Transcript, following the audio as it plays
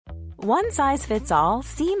One size fits all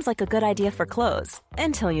seems like a good idea for clothes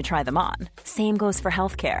until you try them on. Same goes for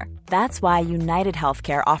healthcare. That's why United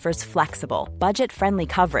Healthcare offers flexible, budget-friendly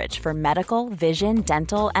coverage for medical, vision,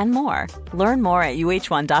 dental, and more. Learn more at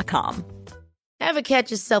uh1.com. Ever catch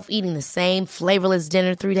yourself eating the same flavorless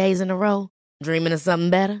dinner 3 days in a row? Dreaming of something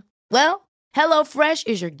better? Well, HelloFresh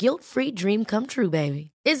is your guilt-free dream come true, baby.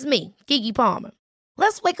 It's me, Keke Palmer.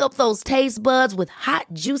 Let's wake up those taste buds with hot,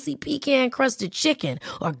 juicy pecan-crusted chicken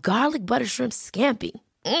or garlic butter shrimp scampi.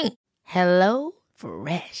 Hello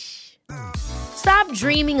Fresh. Stop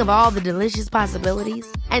dreaming of all the delicious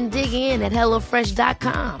possibilities and dig in at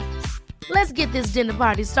HelloFresh.com. Let's get this dinner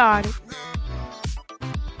party started.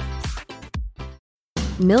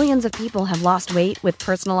 Millions of people have lost weight with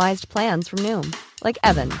personalized plans from Noom. Like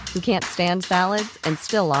Evan, who can't stand salads and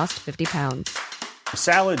still lost 50 pounds.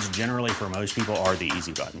 Salads generally for most people are the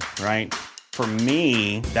easy button, right? For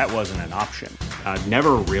me, that wasn't an option. I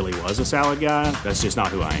never really was a salad guy. That's just not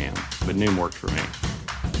who I am. But Noom worked for me.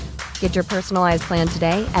 Get your personalized plan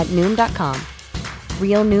today at Noom.com.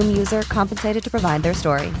 Real Noom user compensated to provide their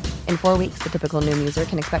story. In 4 weeks, the typical Noom user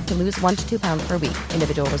can expect to lose 1 to 2 pounds per week.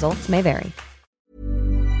 Individual results may vary.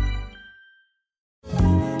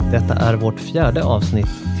 Detta är vårt 4:e avsnitt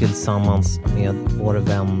tillsammans med vår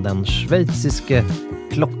vän den schweiziske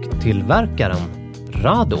klocktillverkaren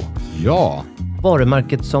Rado. Ja.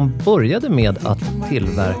 Varumärket som började med att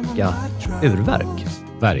tillverka urverk.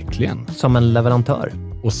 Verkligen. Som en leverantör.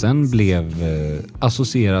 Och sen blev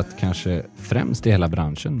associerat kanske främst i hela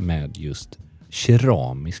branschen med just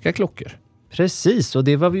keramiska klockor. Precis, och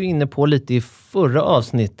det var vi ju inne på lite i förra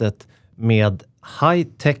avsnittet med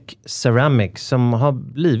Hi-Tech Ceramic som har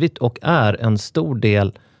blivit och är en stor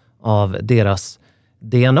del av deras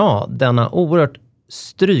DNA. Denna oerhört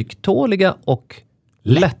stryktåliga och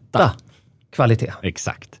lätta kvalitet.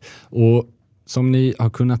 Exakt. Och som ni har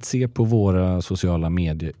kunnat se på våra sociala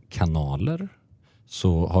mediekanaler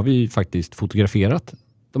så har vi faktiskt fotograferat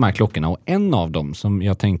de här klockorna. Och en av dem som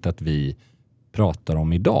jag tänkte att vi pratar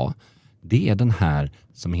om idag, det är den här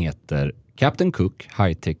som heter Captain Cook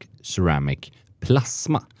Hi-Tech Ceramic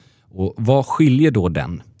Plasma. Och vad skiljer då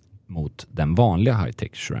den mot den vanliga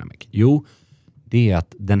Hi-Tech Ceramic? Jo, det är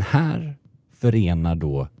att den här förenar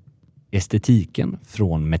då estetiken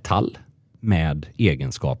från metall med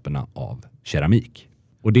egenskaperna av keramik.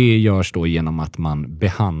 Och det görs då genom att man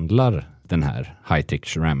behandlar den här Hi-Tech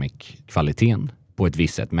Ceramic-kvaliteten på ett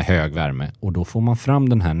visst sätt med hög värme. Och då får man fram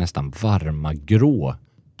den här nästan varma grå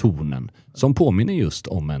tonen som påminner just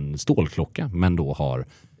om en stålklocka men då har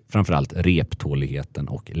framförallt reptåligheten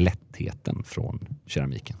och lättheten från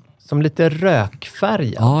keramiken. Som lite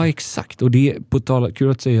rökfärgad. Ja, exakt. Och det är på tal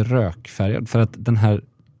kul att säga rökfärgad för att den här,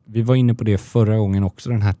 vi var inne på det förra gången också,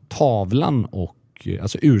 den här tavlan och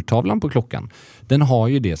alltså urtavlan på klockan, den har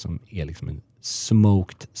ju det som är liksom en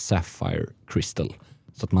smoked sapphire crystal.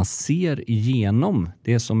 Så att man ser igenom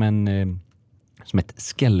det som ett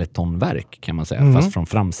skeletonverk kan man säga, fast från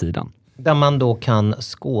framsidan. Där man då kan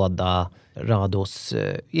skåda Rados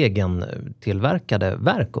egen tillverkade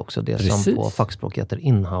verk också. Det Precis. Som på fackspråk heter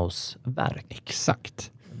inhouse-verk.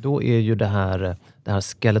 Exakt. Då är ju det här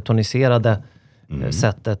skeletoniserade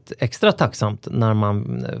sättet extra tacksamt när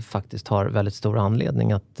man faktiskt har väldigt stor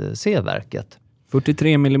anledning att se verket.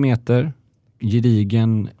 43 millimeter,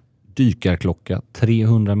 gedigen dykarklocka,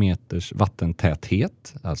 300 meters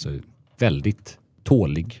vattentäthet, alltså väldigt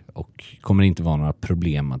tålig och kommer inte vara några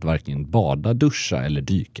problem att varken bada, duscha eller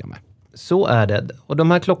dyka med. Så är det. Och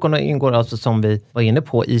de här klockorna ingår alltså som vi var inne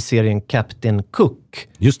på i serien Captain Cook.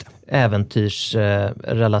 Just det.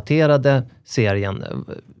 Äventyrsrelaterade serien.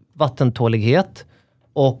 Vattentålighet.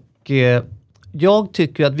 Och jag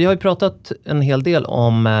tycker att vi har ju pratat en hel del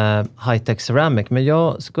om Hi-Tech Ceramic. Men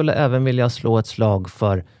jag skulle även vilja slå ett slag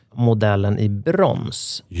för modellen i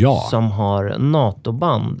brons. Ja. Som har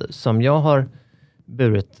NATO-band. Som jag har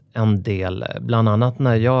burit en del, bland annat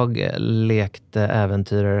när jag lekte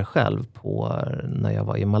äventyrare själv när jag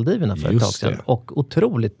var i Maldiverna för ett tag sedan. Och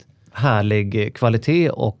otroligt härlig kvalitet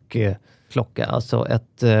och klocka. Alltså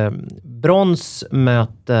ett brons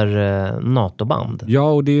möter NATO-band.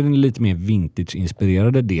 Ja, och det är den lite mer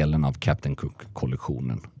vintage-inspirerade delen av Captain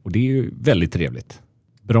Cook-kollektionen. Och det är ju väldigt trevligt.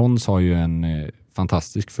 Brons har ju en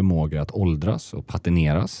fantastisk förmåga att åldras och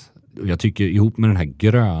patineras. Och jag tycker ihop med den här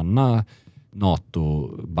gröna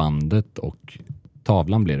NATO-bandet och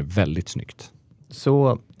tavlan blir det väldigt snyggt.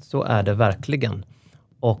 Så är det verkligen.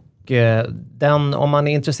 Och om man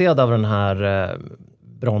är intresserad av den här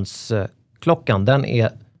bronsklockan, den är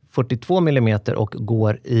 42 mm och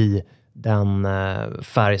går i den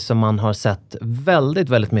färg som man har sett väldigt,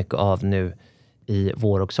 väldigt mycket av nu i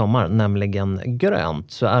vår och sommar, nämligen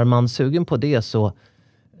grönt. Så är man sugen på det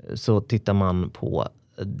så tittar man på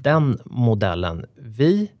den modellen.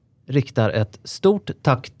 Vi riktar ett stort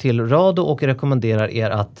tack till Rado och rekommenderar er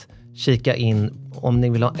att kika in, om ni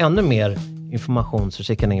vill ha ännu mer information så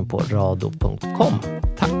kika ni in på rado.com.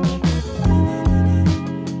 Tack!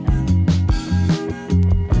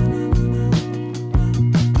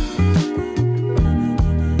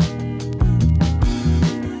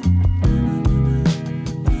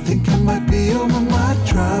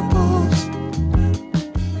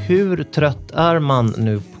 Hur trött är man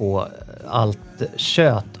nu på allt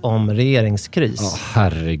kött om regeringskris?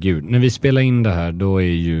 Herregud. När vi spelar in det här, då är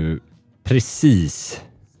ju precis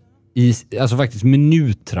alltså faktiskt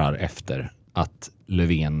minuter efter att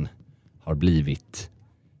Löfven har blivit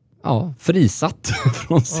frisatt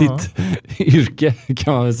från sitt yrke,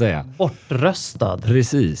 kan man väl säga. Bortröstad.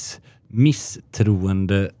 Precis.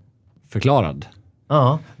 Misstroende förklarad.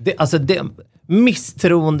 Ja,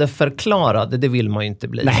 misstroendeförklarad, det vill man ju inte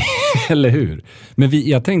bli. Nej, eller hur? Men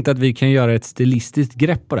jag tänkte att vi kan göra ett stilistiskt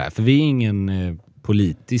grepp på det här. För vi är ingen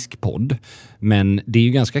politisk podd. Men det är ju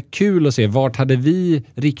ganska kul att se vart hade vi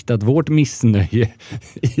riktat vårt missnöje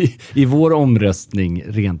i vår omröstning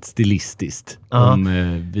rent stilistiskt. Om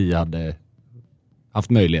vi hade haft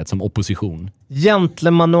möjlighet som opposition.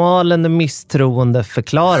 Gentlemanualen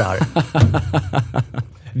misstroendeförklarar.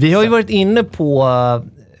 Vi har ju varit inne på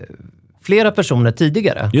flera personer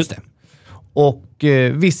tidigare. Just det. Och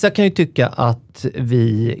vissa kan ju tycka att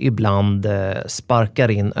vi ibland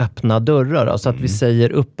sparkar in öppna dörrar. Alltså att vi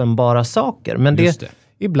säger uppenbara saker. Men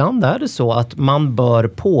ibland är det så att man bör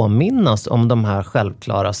påminnas om de här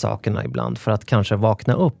självklara sakerna ibland. För att kanske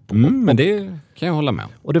vakna upp. Men det kan jag hålla med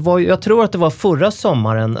om. Och jag tror att det var förra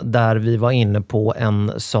sommaren där vi var inne på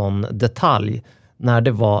en sån detalj. När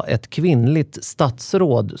det var ett kvinnligt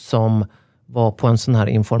statsråd som var på en sån här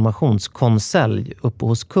informationskonselj uppe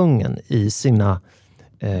hos kungen i sina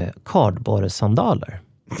kardborresandaler.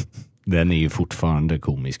 Den är ju fortfarande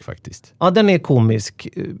komisk faktiskt. Ja, den är komisk.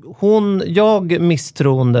 Jag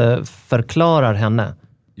misstroende förklarar henne.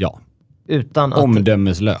 Ja.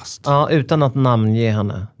 Omdömeslöst. Ja, utan att namnge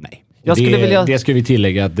henne. Nej. Det ska vi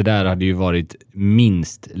tillägga att det där hade ju varit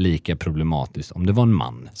minst lika problematiskt om det var en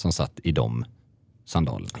man som satt i de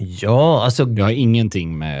sandalerna. Ja, alltså... Jag har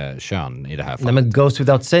ingenting med kön i det här fallet. Nej, men goes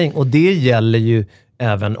without saying. Och det gäller ju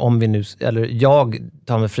även om vi nu... Eller jag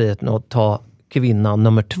tar mig friheten att ta kvinnan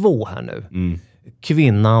nummer 2 här nu.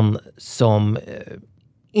 Kvinnan som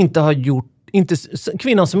inte har gjort...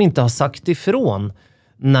 Kvinnan som inte har sagt ifrån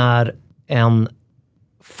när en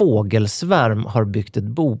fågelsvärm har byggt ett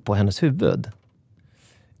bo på hennes huvud.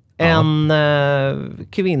 En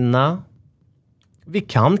kvinna... Vi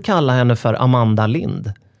kan kalla henne för Amanda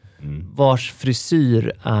Lind. Vars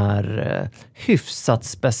frisyr är hyfsat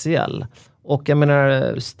speciell. Och jag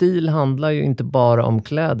menar, stil handlar ju inte bara om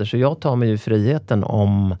kläder. Så jag tar mig ju friheten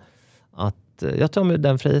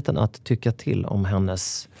att tycka till om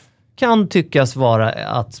hennes... Kan tyckas vara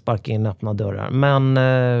att sparka in öppna dörrar. Men,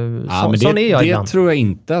 sån är jag ibland. Det tror jag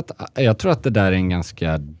inte att... Jag tror att det där är en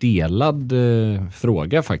ganska delad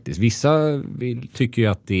fråga faktiskt. Vissa tycker ju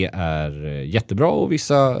att det är jättebra och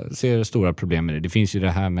vissa ser stora problem med det. Det finns ju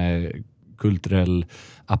det här med kulturell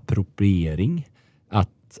appropriering.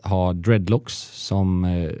 Att ha dreadlocks som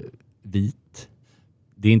vit.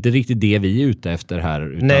 Det är inte riktigt det vi är ute efter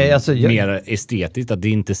här. Utan mer estetiskt. Att det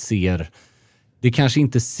inte ser... Det kanske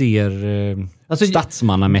inte ser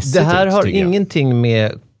statsmannamässigt ut. Det här har ingenting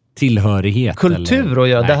med tillhörighet kultur att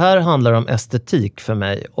göra. Det här handlar om estetik för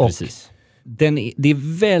mig. Och precis. Det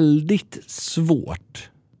är väldigt svårt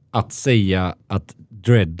att säga att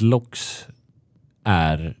dreadlocks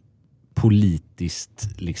är politiskt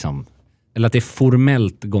liksom, eller att det är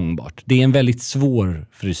formellt gångbart. Det är en väldigt svår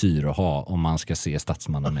frisyr att ha om man ska se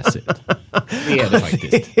statsmannamässigt ut. Det är det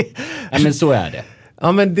faktiskt. Ja, men så är det.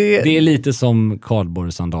 Ja, men det är lite som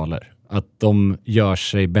kardborresandaler. Att de gör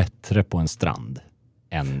sig bättre på en strand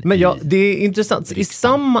än det är intressant. Riksdagen. I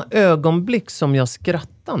samma ögonblick som jag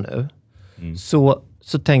skrattar nu så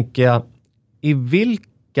tänker jag, i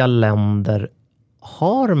vilka länder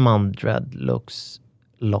har man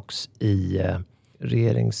dreadlocks i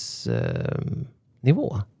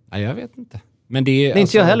regeringsnivå? Ja, jag vet inte. Men det är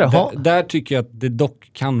inte jag heller. Där tycker jag att det dock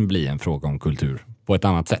kan bli en fråga om kultur på ett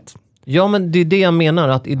annat sätt. Ja, men det är det jag menar,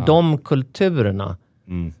 att i de kulturerna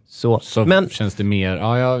så men, känns det mer...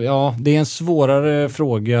 Ja, det är en svårare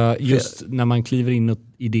fråga just när man kliver in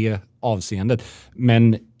i det avseendet.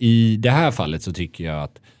 Men i det här fallet så tycker jag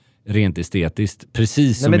att rent estetiskt,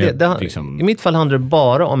 precis som i mitt fall handlar det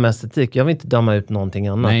bara om estetik. Jag vill inte döma ut någonting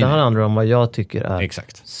annat. Det här handlar om vad jag tycker är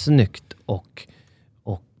snyggt och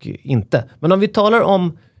och inte. Men om vi talar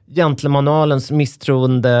om gentlemanalens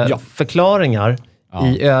misstroende förklaringar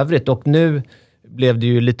i övrigt, och nu blev det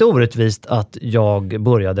ju lite orättvist att jag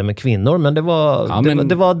började med kvinnor, men det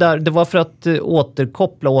var för att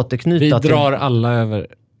återknyta. Vi drar alla över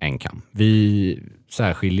en kam. Vi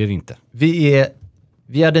särskiljer inte. Vi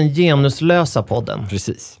är den genuslösa podden.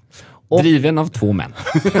 Precis. Driven av 2 män.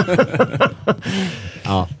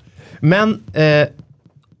 Ja. Men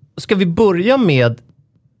ska vi börja med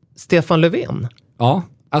Stefan Löfven? Ja,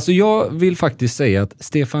 alltså jag vill faktiskt säga att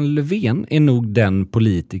Stefan Löfven är nog den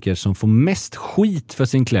politiker som får mest skit för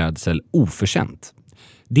sin klädsel oförtjänt.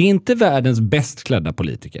 Det är inte världens bäst klädda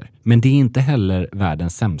politiker, men det är inte heller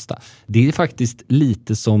världens sämsta. Det är faktiskt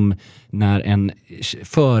lite som när en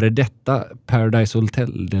före detta Paradise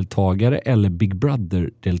Hotel-deltagare eller Big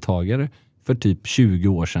Brother-deltagare för typ 20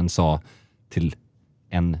 år sedan sa till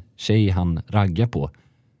en tjej han raggar på.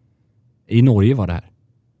 I Norge var det här.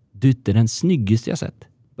 Du är den snyggaste jag sett.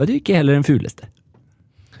 Vad du inte heller den fulaste.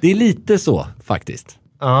 Det är lite så faktiskt.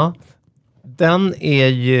 Ja. Den är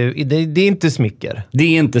ju... Det är inte smicker. Det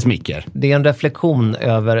är inte smicker. Det är en reflektion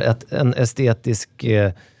över en estetisk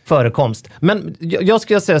förekomst. Men jag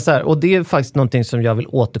ska säga så här, och det är faktiskt någonting som jag vill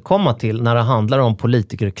återkomma till när det handlar om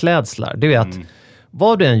politikerklädslar. Det är att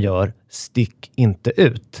vad du än gör, stick inte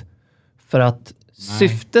ut. För att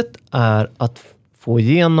syftet är att få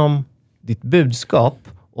igenom ditt budskap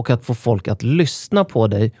och att få folk att lyssna på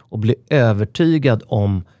dig och bli övertygad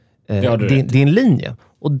om din linje.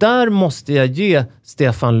 Och där måste jag ge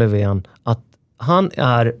Stefan Löfven att han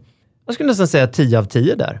är, jag skulle nästan säga 10 av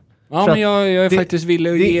 10 där. Ja, men jag är faktiskt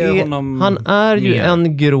villig att ge honom. Han är ju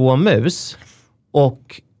en grå mus.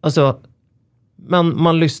 Och alltså, men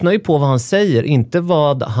man lyssnar ju på vad han säger, inte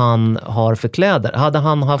vad han har för kläder. Hade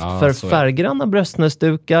han haft färggranna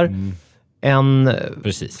bröstnäsdukar, en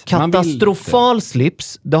katastrofal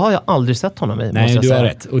slips, det har jag aldrig sett honom i. Nej, du har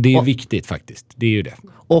rätt. Och det är viktigt faktiskt. Det är ju det.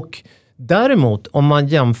 Och däremot, om man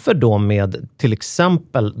jämför då med till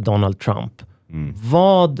exempel Donald Trump,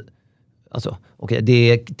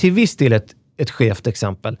 det är till viss del ett skevt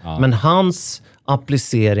exempel, men hans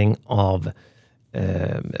applicering av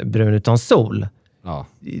brun utan sol,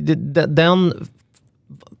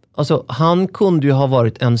 han kunde ju ha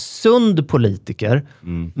varit en sund politiker,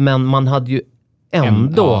 men man hade ju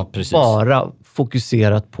ändå bara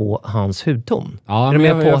fokuserat på hans hudton. Ja, men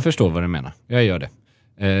jag förstår vad du menar. Jag gör det.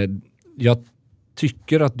 Jag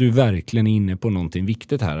tycker att du verkligen är inne på någonting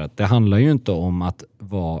viktigt här. Att det handlar ju inte om att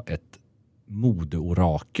vara ett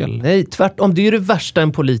modeorakel. Nej, tvärtom. Det är ju det värsta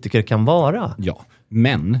en politiker kan vara. Ja,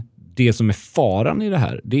 men det som är faran i det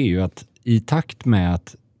här, det är ju att i takt med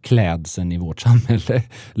att klädseln i vårt samhälle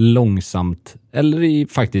långsamt, eller i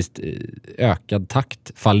faktiskt ökad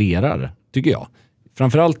takt fallerar, tycker jag.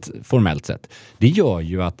 Framförallt formellt sett. Det gör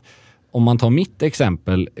ju att om man tar mitt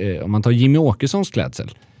exempel, om man tar Jimmy Åkessons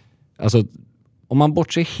klädsel, alltså om man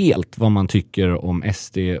bortser helt vad man tycker om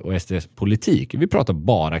SD och SDs politik, vi pratar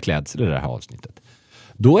bara klädsel i det här avsnittet,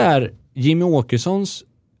 då är Jimmy Åkessons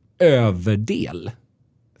överdel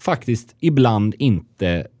faktiskt ibland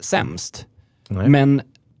inte sämst. Nej. Men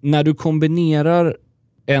när du kombinerar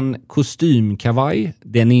en kostymkavaj,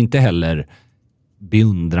 den är inte heller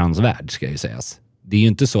beundransvärd, ska ju sägas. Det är ju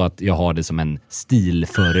inte så att jag har det som en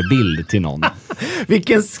stilförebild till någon.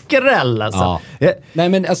 Vilken skräll alltså. Ja. Nej,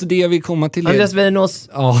 men alltså det jag vill komma till är... Andreas Weinås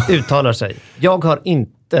uttalar sig. Jag har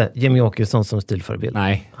inte Jimmy Åkesson som stilförebild.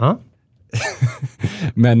 Nej.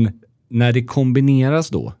 Men när det kombineras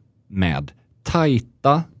då med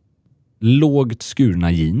tajta, lågt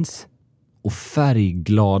skurna jeans och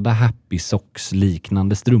färgglada Happy Socks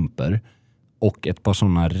liknande strumpor och ett par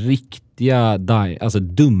sådana riktiga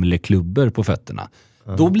dumleklubbor på fötterna.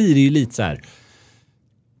 Då blir det ju lite så här.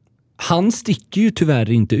 Han sticker ju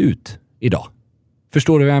tyvärr inte ut idag.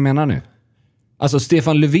 Förstår du vad jag menar nu? Alltså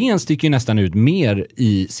Stefan Löfven sticker ju nästan ut mer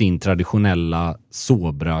i sin traditionella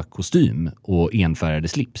sobra kostym och enfärgade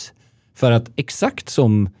slips. För att exakt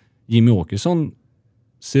som Jimmy Åkesson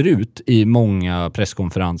ser ut i många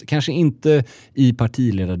presskonferenser, kanske inte i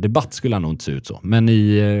partiledardebatt skulle han nog inte se ut så, men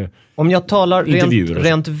i om jag talar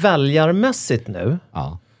rent väljarmässigt nu,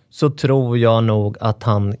 så tror jag nog att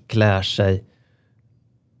han klär sig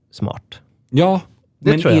smart. Ja,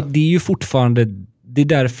 det men det är ju fortfarande, det är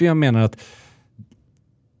därför jag menar att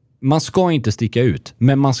man ska inte sticka ut,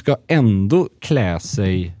 men man ska ändå klä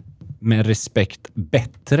sig med respekt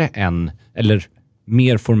bättre än, eller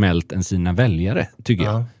mer formellt än sina väljare, tycker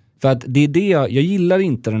jag. För att det är det jag gillar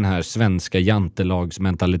inte den här svenska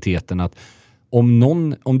jantelagsmentaliteten att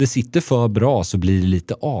om det sitter för bra så blir det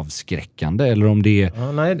lite avskräckande, eller om det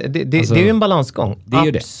är... det är ju en balansgång. Det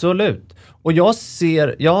är absolut. Och jag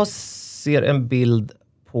ser en bild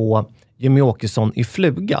på Jimmy Åkesson i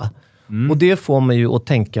fluga. Och det får mig ju att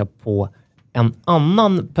tänka på en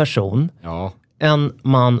annan person. Ja. En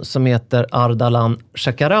man som heter Ardalan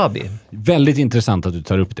Shekarabi. Väldigt intressant att du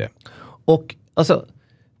tar upp det. Och alltså,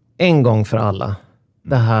 en gång för alla,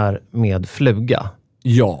 det här med fluga.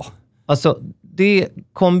 Ja. Alltså, det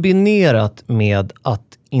kombinerat med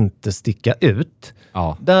att inte sticka ut.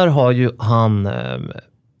 Ja. Där har ju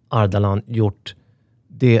Ardalan gjort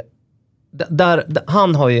det.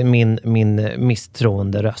 Han har ju min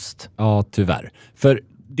misstroende röst. Ja, tyvärr. För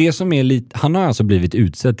det som är lite... Han har alltså blivit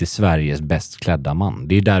utsedd till Sveriges bäst klädda man.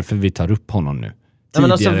 Det är därför vi tar upp honom nu. Ja,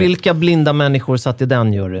 men alltså, vilka blinda människor satt i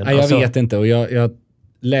den juryn? Nej, jag vet inte. Och jag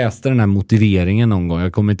läste den här motiveringen någon gång.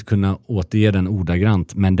 Jag kommer inte kunna återge den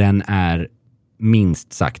ordagrant. Men den är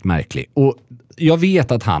minst sagt märklig. Och jag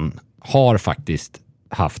vet att han har faktiskt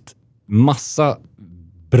haft massa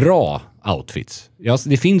bra outfits.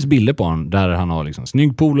 Det finns bilder på honom där han har liksom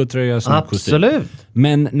snygg polotröja, snygg kostym. Absolut.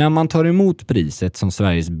 Men när man tar emot priset som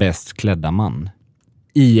Sveriges bäst klädda man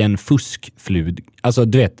i en fuskflud, alltså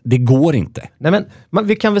du vet, det går inte. Nej, men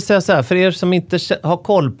vi kan väl säga så här, för er som inte har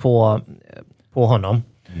koll på honom,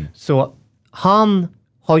 så han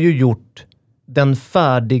har ju gjort den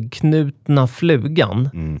färdigknutna flugan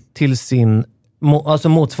till sin, alltså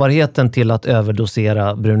motsvarigheten till att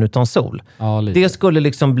överdosera brun utan sol. Ja, lite. Det skulle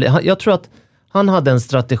liksom bli, jag tror att han hade en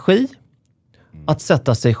strategi att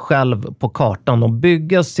sätta sig själv på kartan och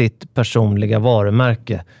bygga sitt personliga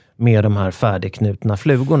varumärke med de här färdigknutna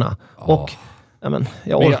flugorna. Ja. Och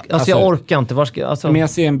jag orkar inte. Men jag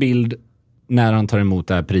ser en bild när han tar emot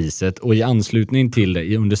det här priset och i anslutning till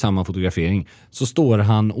det, under samma fotografering, så står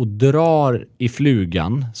han och drar i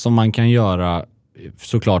flugan som man kan göra,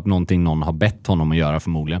 såklart någonting någon har bett honom att göra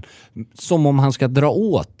förmodligen, som om han ska dra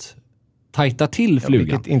åt, tajta till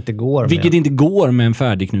flugan. Vilket inte går med en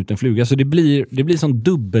färdigknuten fluga. Så det blir sån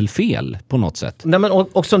dubbelfel på något sätt. Nej, men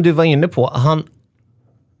och som du var inne på,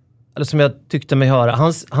 eller som jag tyckte mig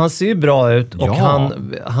höra, han ser ju bra ut och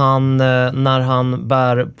han när han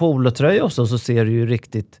bär polotröja och så ser det ju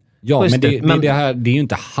riktigt. Ja, men det är ju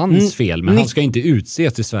inte hans fel, men han ska inte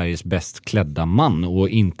utses till Sveriges bäst klädda man och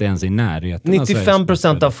inte ens i närheten.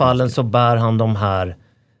 95% av fallen så bär han de här,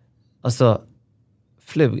 alltså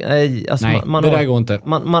Nej, det där går inte.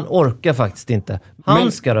 Man orkar faktiskt inte.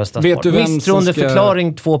 Han ska röstas bort.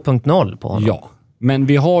 Misstroendeförklaring 2.0 på honom. Ja, men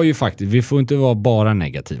vi har ju faktiskt, vi får inte vara bara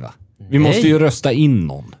negativa. Vi måste ju rösta in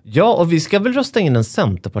någon. Ja, och vi ska väl rösta in en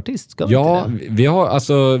centerpartist, ska vi inte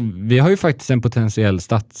det? Vi har ju faktiskt en potentiell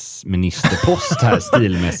statsministerpost här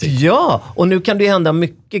stilmässigt. Ja, och nu kan det hända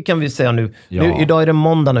mycket, kan vi säga nu. Idag är det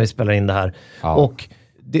måndag när vi spelar in det här. Ja. Och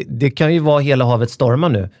det kan ju vara hela havet stormar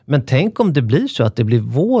nu. Men tänk om det blir så att det blir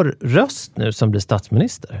vår röst nu som blir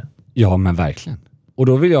statsminister. Ja, men verkligen. Och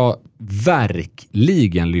då vill jag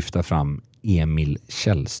verkligen lyfta fram Emil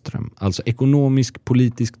Källström, alltså ekonomisk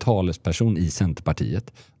politisk talesperson i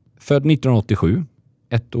Centerpartiet. Född 1987,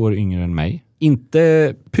 1 år yngre än mig.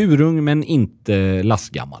 Inte purung, men inte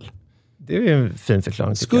lastgammal. Det är en fin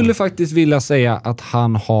förklaring. Skulle faktiskt vilja säga att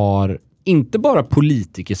han har inte bara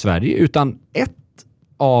politik i Sverige, utan ett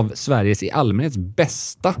av Sveriges i allmänhet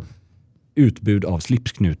bästa utbud av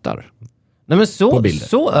slipsknutar. Nej, men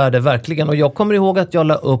så är det verkligen. Och jag kommer ihåg att jag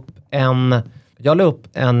la upp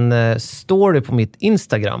en story på mitt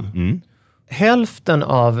Instagram. Hälften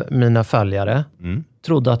av mina följare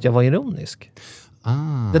trodde att jag var ironisk.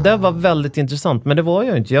 Det där var väldigt intressant, men det var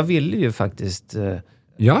jag inte. Jag ville ju faktiskt...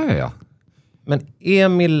 Ja. Men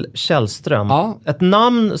Emil Källström, ett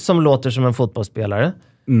namn som låter som en fotbollsspelare,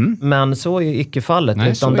 men så är icke fallet.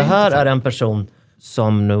 Nej, utan det här är en person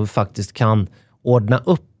som nu faktiskt kan ordna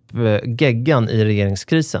upp geggan i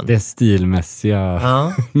regeringskrisen. Det stilmässiga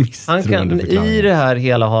han kan, i det här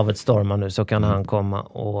hela havet stormar nu, så kan han komma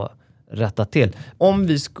och rätta till. Om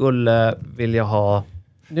vi skulle vilja ha...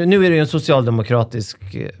 Nu är det ju en socialdemokratisk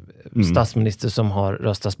statsminister som har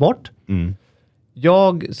röstats bort.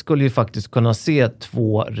 Jag skulle ju faktiskt kunna se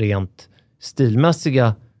 2 rent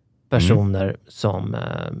stilmässiga personer som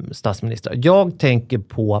statsminister. Jag tänker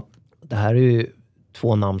på, det här är ju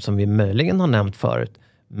 2 namn som vi möjligen har nämnt förut,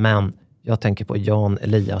 men jag tänker på Jan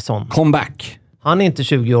Eliasson. Comeback. Han är inte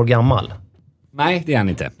 20 år gammal. Nej, det är han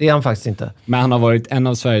inte. Det är han faktiskt inte. Men han har varit en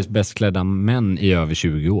av Sveriges bäst klädda män i över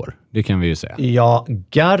 20 år. Det kan vi ju säga. Ja,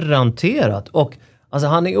 garanterat. Och alltså,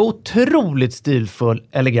 han är otroligt stilfull,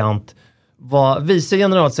 elegant. Var vice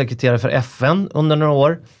generalsekreterare för FN under några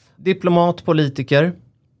år. Diplomat, politiker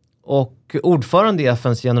och ordförande i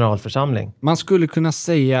FNs generalförsamling. Man skulle kunna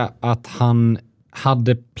säga att han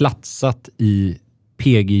hade platsat i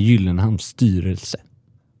PG Gyllenhams styrelse.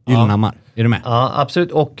 Gyllenhammar, är du med? Ja,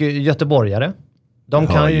 absolut. Och göteborgare. De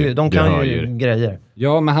kan ju grejer.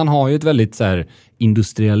 Ja, men han har ju ett väldigt så här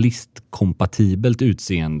industrialistkompatibelt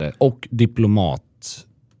utseende och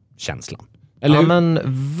diplomatkänslan. Eller hur? Men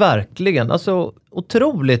verkligen. Alltså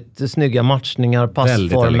otroligt snygga matchningar,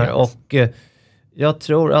 passformer och jag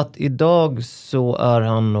tror att idag så är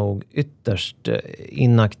han nog ytterst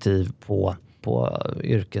inaktiv på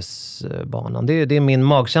yrkesbanan. Det är min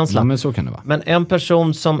magkänsla. Ja, men så kan det vara. Men en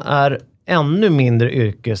person som är ännu mindre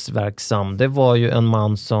yrkesverksam, det var ju en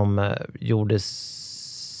man som gjorde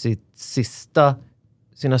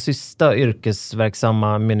sina sista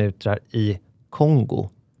yrkesverksamma minuter i Kongo.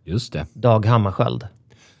 Just det. Dag Hammarskjöld.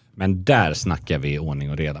 Men där snackar vi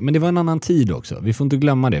ordning och reda. Men det var en annan tid också. Vi får inte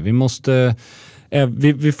glömma det. Vi måste...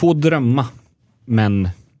 vi får drömma. Men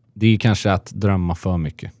det är kanske att drömma för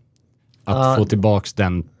mycket. Att få tillbaks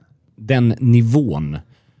den nivån.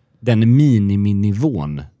 Den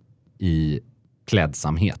miniminivån i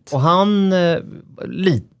klädsamhet. Och han,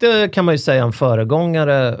 lite kan man ju säga en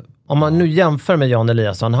föregångare. Om man nu jämför med Jan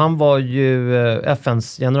Eliasson. Han var ju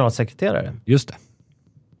FNs generalsekreterare. Just det.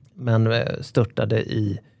 Men störtade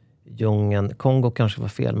i djungeln. Kongo kanske var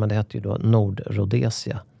fel, men det hette ju då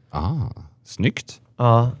Nordrhodesia. Snyggt.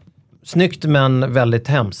 Ja, snyggt men väldigt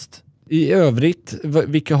hemskt. I övrigt,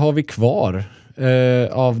 vilka har vi kvar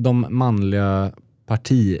av de manliga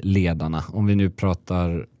partiledarna? Om vi nu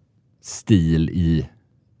pratar stil i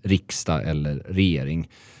riksdag eller regering.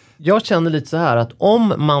 Jag känner lite så här att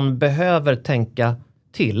om man behöver tänka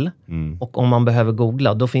till och om man behöver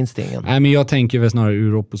googla, då finns det ingen. Nej, men jag tänker väl snarare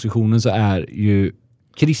ur oppositionen så är ju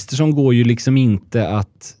Kristersson går ju liksom inte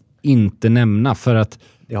att inte nämna för att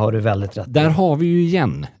det har du väldigt rätt. Där har vi ju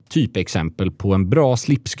igen typexempel på en bra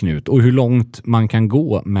slipsknut och hur långt man kan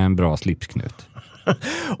gå med en bra slipsknut.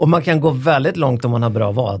 Och man kan gå väldigt långt om man har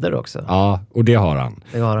bra vader också. Ja, och det har han.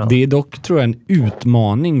 Det är dock, tror jag, en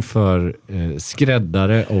utmaning för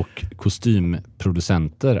skräddare och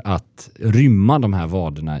kostymproducenter att rymma de här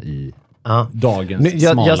vaderna i dagens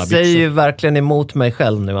smala jag byxor. säger ju verkligen emot mig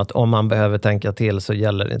själv nu att om man behöver tänka till så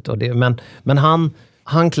gäller det inte. Och det. Men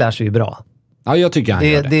han klär sig ju bra. Ja, jag tycker han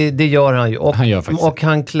gör det. Det gör han ju. Och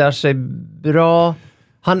han klär sig bra.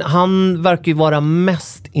 Han verkar ju vara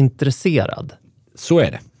mest intresserad. Så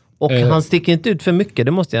är det. Och han sticker inte ut för mycket,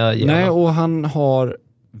 det måste jag ge. Nej, och han har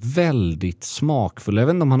väldigt smakfulla, jag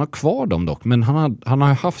vet inte om han har kvar dem dock, men han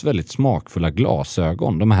har haft väldigt smakfulla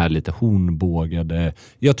glasögon. De här lite hornbågade.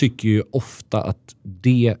 Jag tycker ju ofta att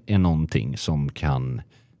det är någonting som kan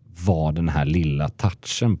vara den här lilla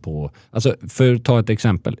touchen på... Alltså, för att ta ett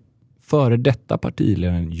exempel. Före detta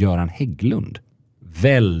partiledaren Göran Hägglund.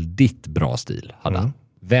 Väldigt bra stil hade han.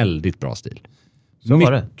 Väldigt bra stil. Så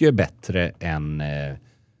var det. Mycket bättre än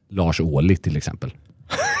Lars Ohly till exempel.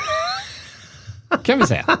 Kan vi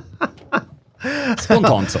säga.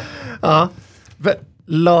 Spontant så. Ja.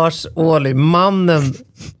 Lars Ohly, mannen...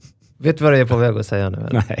 Vet du vad det är på väg att säga nu?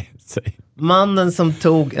 Eller? Nej, säg. Mannen som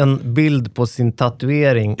tog en bild på sin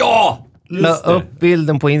tatuering. Ja! La upp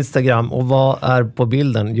bilden på Instagram och vad är på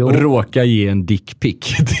bilden? Jo. Och råka ge en dickpic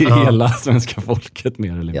till hela svenska folket mer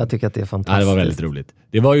eller mindre. Jag tycker att det är fantastiskt. Ja, det var väldigt roligt.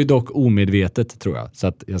 Det var ju dock omedvetet tror jag. Så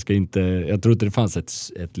att jag tror inte det fanns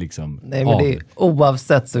ett liksom... Nej, men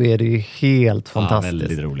oavsett så är det ju helt fantastiskt. Ja,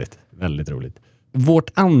 väldigt roligt. Väldigt roligt. Vårt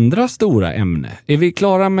andra stora ämne. Är vi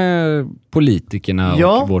klara med politikerna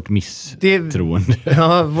och vårt misstroende?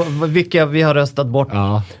 Vilka vi har röstat bort.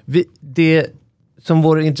 Ja. Det som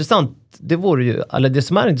vore intressant, det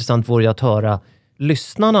som är intressant vore ju att höra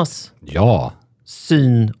lyssnarnas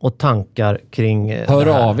syn och tankar kring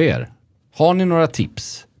Hör av er. Har ni några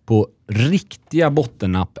tips på riktiga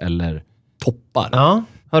bottennapp eller toppar? Ja.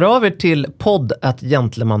 Hör av er till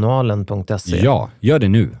podd@gentlemanualen.se. Ja, gör det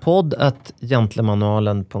nu.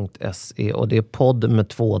 podd@gentlemanualen.se och det är podd med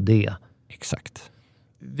 2D. Exakt.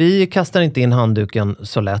 Vi kastar inte in handduken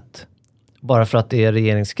så lätt bara för att det är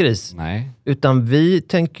regeringskris. Nej. Utan vi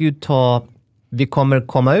tänker ju vi kommer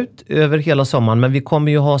komma ut över hela sommaren, men vi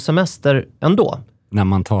kommer ju ha semester ändå. När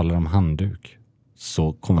man talar om handduk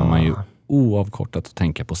så kommer man ju oavkortat att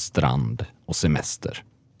tänka på strand och semester.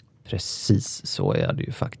 Precis, så är det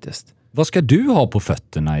ju faktiskt. Vad ska du ha på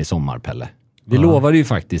fötterna i sommar, Pelle? Vi lovade ju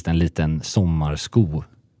faktiskt en liten sommarsko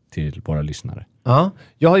till våra lyssnare. Ja,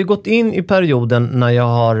 jag har ju gått in i perioden när jag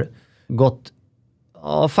har gått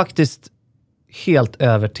faktiskt helt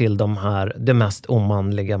över till det mest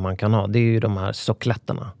omanliga man kan ha. Det är ju de här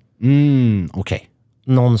sockletterna. Okej.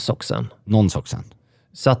 Non-socksen.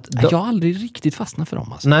 Så att jag har aldrig riktigt fastnat för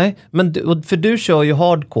dem. Alltså. Nej, men för du kör ju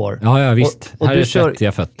hardcore. Ja, visst. Och här du är kör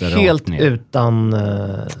svettiga fötter helt utan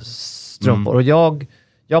strumpor. Och jag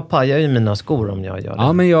Jag pajar ju mina skor om jag gör det.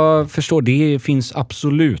 Ja, men jag förstår. Det finns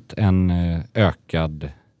absolut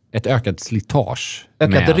ett ökat slitage.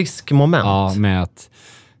 Ökat riskmoment. Ja, med att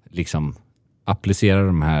liksom applicera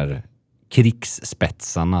de här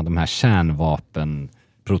krigsspetsarna, de här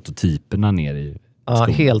kärnvapenprototyperna ner i skon. Ja,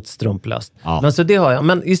 helt strumplöst. Ja. Men så det har jag.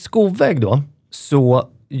 Men i skoväg då, så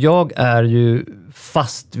jag är ju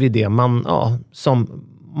fast vid det som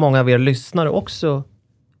många av er lyssnare också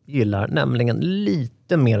gillar, nämligen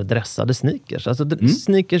lite mer dressade sneakers. Alltså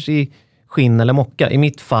sneakers i skinn eller mocka. I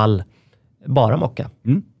mitt fall bara mocka.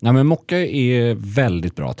 Ja, men mocka är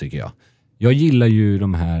väldigt bra tycker jag. Jag gillar ju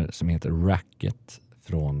de här som heter Racket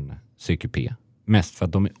från CQP. Mest för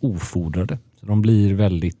att de är ofodrade. Så de blir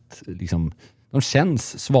väldigt, liksom, de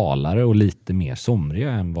känns svalare och lite mer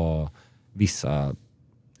somriga än vad vissa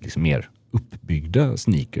liksom mer uppbyggda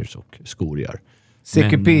sneakers och skor gör.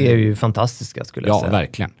 CQP är ju fantastiska skulle jag säga. Ja,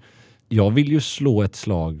 verkligen. Jag vill ju slå ett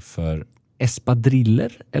slag för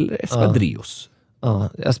espadriller eller espadrillos. Ja,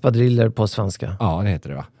 espadriller på svenska. Ja, det heter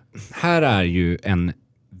det va. Här är ju en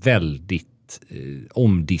väldigt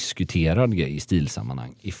omdiskuterad grej i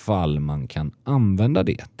stilsammanhang ifall man kan använda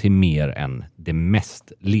det till mer än det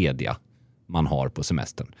mest lediga man har på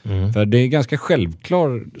semestern. För det är ganska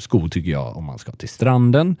självklar sko tycker jag om man ska till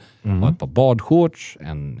stranden, ha ett par badshorts,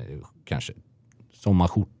 en kanske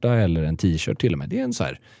sommarskjorta eller en t-shirt till och med. Det är en så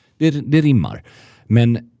här, det rimmar.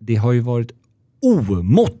 Men det har ju varit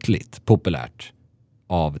omåttligt populärt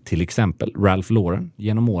av till exempel Ralph Lauren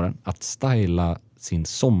genom åren att styla sin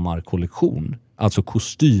sommarkollektion, alltså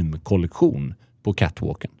kostymkollektion på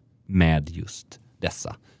catwalken med just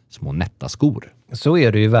dessa små nätta skor. Så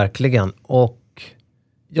är det ju verkligen. Och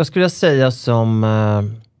jag skulle säga som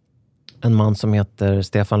en man som heter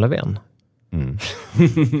Stefan Löfven.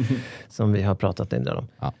 Som vi har pratat en del om.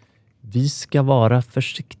 Ja. Vi ska vara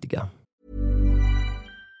försiktiga.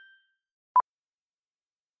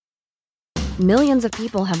 Millions of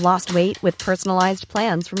people have lost weight with personalized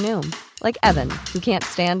plans from Noom. Like Evan, who can't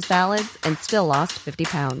stand salads and still lost 50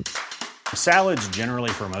 pounds. Salads generally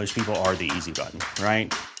for most people are the easy button,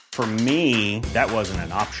 right? For me, that wasn't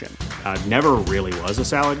an option. I never really was a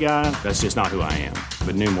salad guy. That's just not who I am.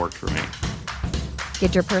 But Noom worked for me.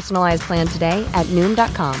 Get your personalized plan today at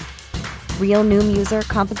Noom.com. Real Noom user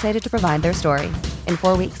compensated to provide their story. In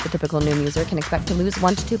 4 weeks, the typical Noom user can expect to lose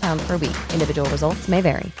 1 to 2 pounds per week. Individual results may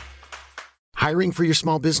vary. Hiring for your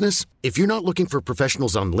small business? If you're not looking for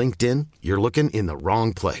professionals on LinkedIn, you're looking in the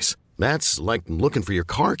wrong place. That's like looking for your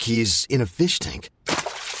car keys in a fish tank.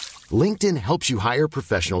 LinkedIn helps you hire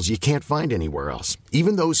professionals you can't find anywhere else,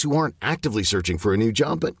 even those who aren't actively searching for a new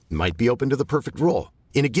job but might be open to the perfect role.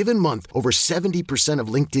 In a given month, over 70%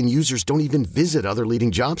 of LinkedIn users don't even visit other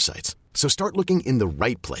leading job sites. So start looking in the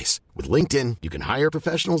right place. With LinkedIn, you can hire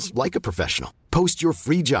professionals like a professional. Post your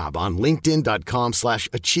free job on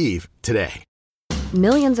linkedin.com/achieve today.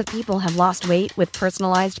 Millions of people have lost weight with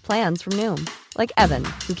personalized plans from Noom. Like Evan,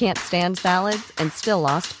 who can't stand salads and still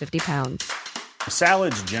lost 50 pounds.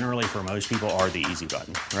 Salads generally for most people are the easy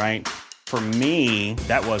button, right? For me,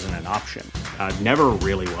 that wasn't an option. I never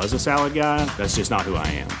really was a salad guy. That's just not who I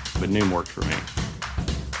am. But Noom worked for me.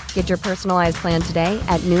 Get your personalized plan today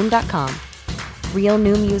at Noom.com. Real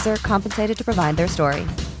Noom user compensated to provide their story.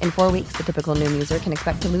 In 4 weeks, the typical Noom user can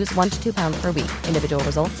expect to lose 1 to 2 pounds per week. Individual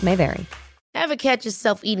results may vary. Ever catch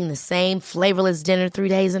yourself eating the same flavorless dinner 3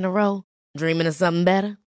 days in a row? Dreaming of something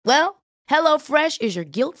better? Well, HelloFresh is your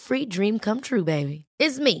guilt-free dream come true, baby.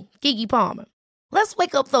 It's me, Keke Palmer. Let's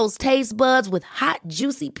wake up those taste buds with hot,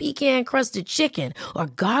 juicy pecan-crusted chicken or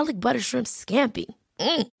garlic butter shrimp scampi.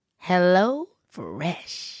 Hello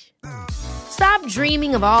Fresh. Stop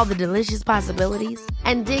dreaming of all the delicious possibilities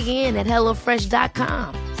and dig in at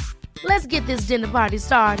HelloFresh.com. Let's get this dinner party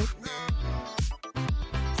started.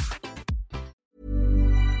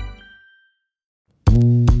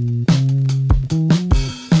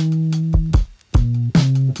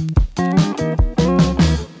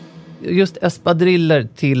 Just espadriller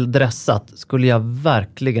till dressat skulle jag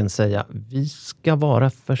verkligen säga. Vi ska vara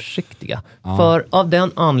försiktiga. Ja. För av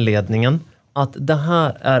den anledningen att det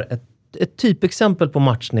här är ett typexempel på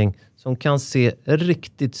matchning som kan se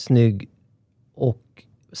riktigt snygg och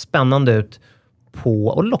spännande ut på,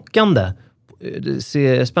 och lockande. Det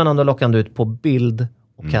ser spännande och lockande ut på bild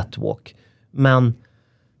och catwalk. Men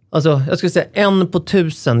alltså, jag skulle säga 1 på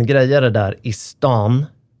 1000 grejer det där i stan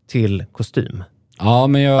till kostym. Ja,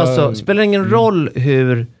 men alltså, spelar ingen roll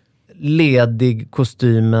hur ledig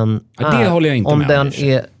kostymen är. Det håller jag inte om med den om.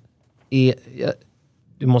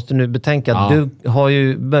 Du måste nu betänka att du har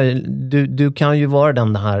ju du kan ju vara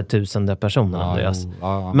den här 1000:e personen, Andreas.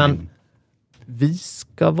 Ja, men Vi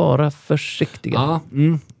ska vara försiktiga. Ja,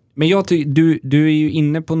 men jag du är ju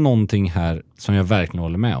inne på någonting här som jag verkligen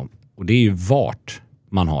håller med om. Och det är ju vart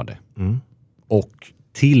man har det. Och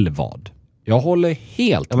till vad. Jag håller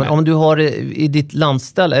helt med. Men om du har det i ditt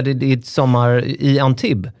landställ, är det ditt sommar i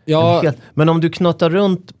Antibes? Ja. Men om du knattar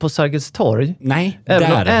runt på Sergels torg, Nej,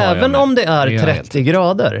 även om det är 30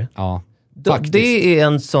 grader, ja, det är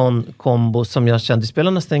en sån kombo som jag kände, det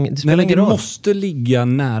spelar nästan ingen roll. Det måste ligga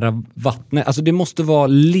nära vattnet. Alltså det måste vara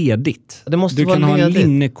ledigt. Du kan ha en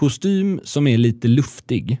linnekostym som är lite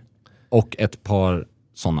luftig och ett par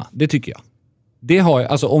såna. Det tycker jag. Det har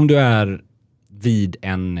alltså om du är vid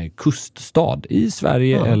en kuststad i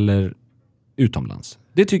Sverige eller utomlands.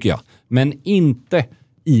 Det tycker jag. Men inte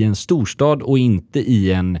i en storstad och inte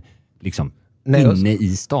i en liksom inne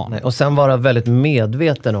i stan. Nej, och sen vara väldigt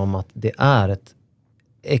medveten om att det är ett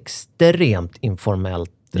extremt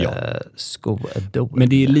informellt skoador. Men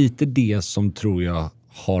det är lite det som tror jag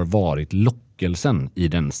har varit lockelsen i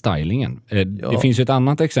den stylingen. Det finns ju ett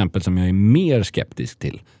annat exempel som jag är mer skeptisk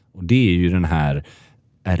till. Och det är ju den här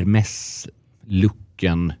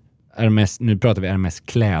Hermes-looken. Nu pratar vi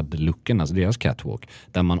Hermes-klädlooken, alltså deras catwalk.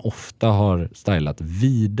 Där man ofta har stylat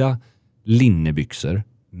vida linnebyxor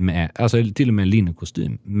alltså till och med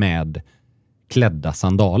linnekostym med klädda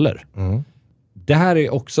sandaler. Det här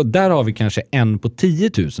är också, där har vi kanske 1 på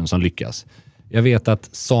 10 000 som lyckas. Jag vet att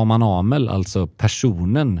Saman Amel, alltså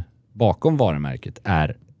personen bakom varumärket,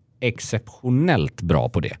 är exceptionellt bra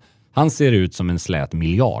på det. Han ser ut som en slät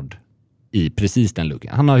miljard i precis den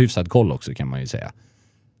looken. Han har hyfsad koll också, kan man ju säga.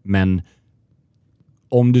 Men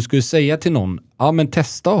om du skulle säga till någon, men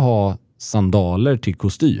testa att ha sandaler till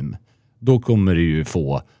kostym, då kommer du ju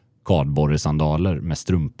få kardborresandaler med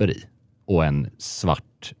strumpor i och en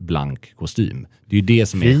svart blank kostym. Det är ju det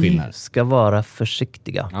som är skillnaden. Vi ska vara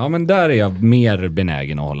försiktiga. Ja, men där är jag mer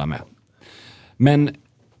benägen att hålla med. Men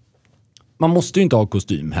man måste ju inte ha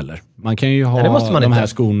kostym heller. Man kan ju ha de här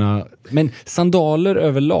skorna. Men sandaler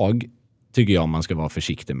överlag tycker jag man ska vara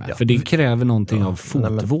försiktig med. För det kräver någonting av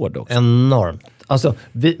fotvård också. Enormt. Alltså,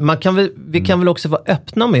 vi kan väl också vara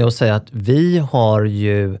öppna med att säga att vi har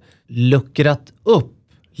ju luckrat upp,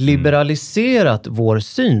 liberaliserat vår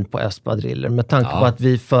syn på espadriller med tanke på att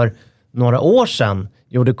vi för några år sedan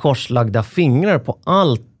gjorde korslagda fingrar på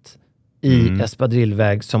allt i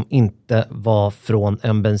espadrillväg som inte var från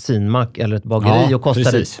en bensinmack eller ett bageri och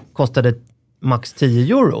kostade max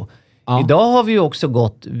 10 euro. Idag har vi ju också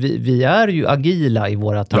gått, vi är ju agila i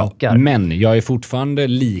våra tankar. Men jag är fortfarande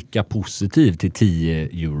lika positiv till 10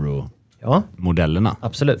 euro modellerna.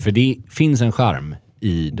 Absolut. För det finns en charm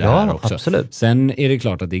i det här också. Absolut. Sen är det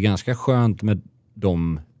klart att det är ganska skönt med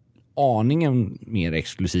de aningen mer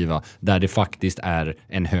exklusiva där det faktiskt är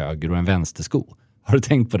en höger och en vänstersko. Har du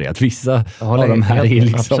tänkt på det? Att vissa av de här är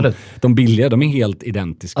liksom, de billiga, de är helt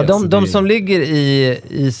identiska. Ja, de som ligger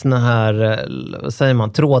i såna här, vad säger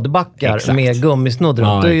man, trådbackar med gummisnodd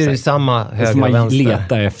runt, då är det samma höger och vänster.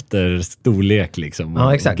 Leta efter storlek liksom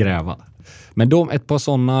och gräva. Men ett par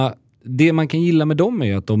sådana, det man kan gilla med dem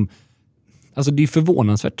är att alltså det är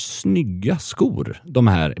förvånansvärt snygga skor, de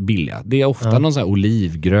här billiga. Det är ofta någon sån här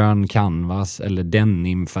olivgrön canvas eller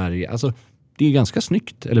denimfärg. Alltså det är ganska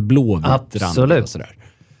snyggt. Eller blåvitt rand och sådär.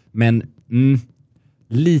 Men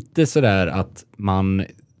lite sådär att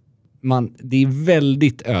det är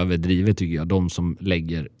väldigt överdrivet tycker jag. De som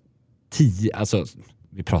lägger alltså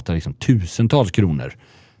vi pratar liksom tusentals kronor.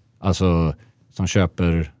 Alltså som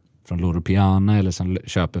köper från Loro Piana eller som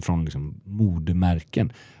köper från liksom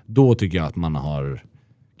modemärken. Då tycker jag att man har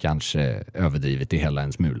kanske överdrivit det hela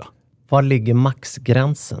en smula. Var ligger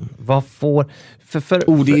maxgränsen? Vad får... För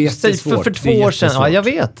 2 år sedan... Ja, jag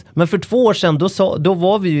vet. Men för 2 år sedan, då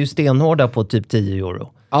var vi ju stenhårda på typ 10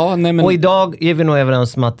 euro. Ja, nej, men... Och idag är vi nog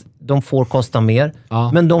överens om att de får kosta mer.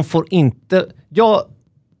 Ja. Men de får inte... Jag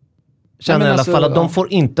känner i alla fall att de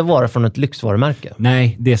får inte vara från ett lyxvarumärke.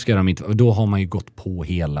 Nej, det ska de inte. Då har man ju gått på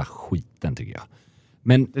hela skiten tycker jag.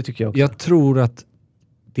 Men det tycker jag också. Jag tror att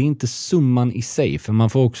det är inte summan i sig, för man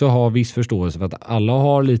får också ha viss förståelse för att alla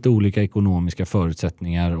har lite olika ekonomiska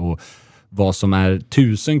förutsättningar och vad som är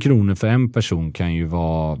 1000 kronor för en person kan ju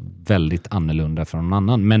vara väldigt annorlunda för någon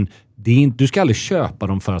annan. Men det är inte, du ska aldrig köpa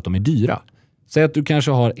dem för att de är dyra. Säg att du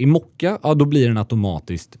kanske har i mocka, då blir den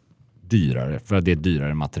automatiskt dyrare för att det är ett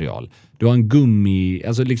dyrare material. Du har en gummi,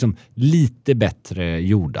 alltså liksom lite bättre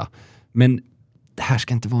gjorda. Men det här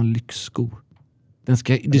ska inte vara en lyxsko.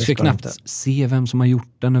 Du ska knappt se vem som har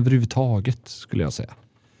gjort den överhuvudtaget, skulle jag säga.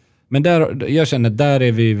 Men jag känner, där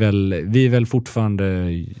är vi är väl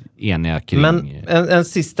fortfarande eniga kring... Men en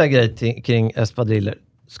sista grej kring espadriller.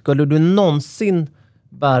 Skulle du någonsin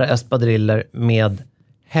bära espadriller med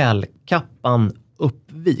hälkappan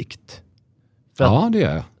uppvikt? För det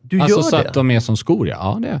gör jag. Du alltså gör så det? att de är som skor,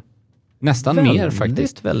 ja det är. Nästan mer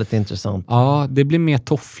faktiskt. Väldigt intressant. Ja, det blir mer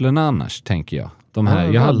tofflorna annars, tänker jag. De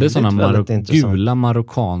här, jag hade väldigt, sådana väldigt gula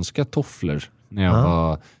marockanska tofflor när jag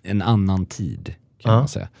var en annan tid, kan man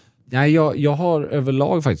säga. Nej, jag har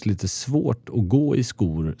överlag faktiskt lite svårt att gå i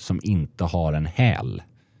skor som inte har en häl.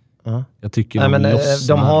 Jag tycker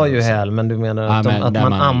de har ju häl, men du menar att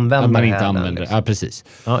man använder att man inte hälen, använder. liksom. Ja, precis.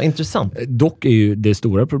 Ja, intressant. Dock är ju det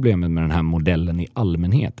stora problemet med den här modellen i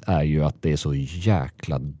allmänhet är ju att det är så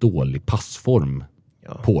jäkla dålig passform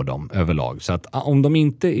på dem överlag. Så att om de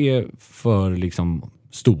inte är för liksom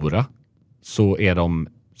stora så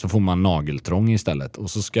får man nageltrång istället. Och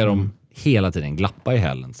så ska de hela tiden glappa i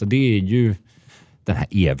hälen. Så det är ju den här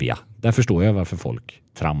eviga. Där förstår jag varför folk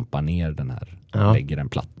trampar ner den här och lägger den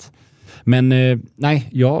platt. Men nej,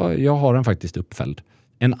 jag har den faktiskt uppfälld.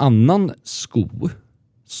 En annan sko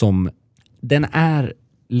som den är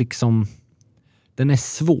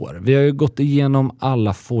svår. Vi har ju gått igenom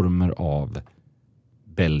alla former av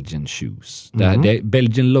Belgian shoes.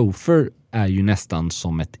 Belgian loafer är ju nästan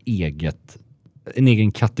som en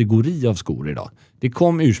egen kategori av skor idag. Det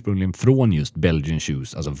kom ursprungligen från just Belgian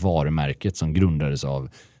shoes, alltså varumärket som grundades av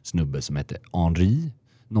snubbe som hette Henri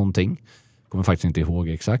någonting. Kommer faktiskt inte ihåg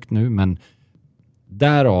exakt nu, men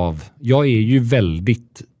därav, jag är ju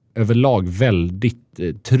överlag väldigt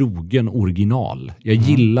trogen original. Jag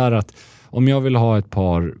gillar att om jag vill ha ett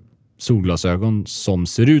par solglasögon som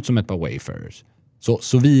ser ut som ett par Wayfarers,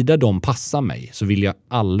 så vidare de passar mig så vill jag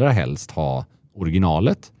allra helst ha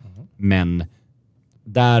originalet. Men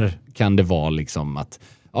där kan det vara liksom att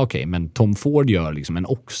men Tom Ford gör liksom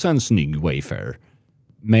också en snygg Wayfarer.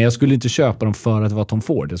 Men jag skulle inte köpa dem för att det var Tom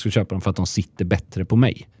Ford. Jag skulle köpa dem för att de sitter bättre på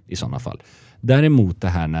mig i sådana fall. Däremot det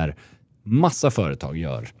här när massa företag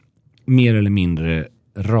gör mer eller mindre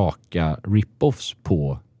raka rip-offs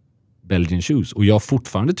på Belgian shoes. Och jag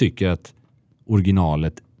fortfarande tycker att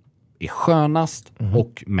originalet är skönast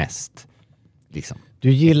och mest liksom.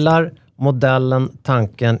 Du gillar modellen,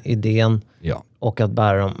 tanken, idén och att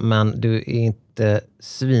bära dem, men du är inte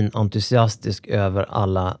svinentusiastisk över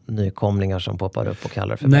alla nykomlingar som poppar upp och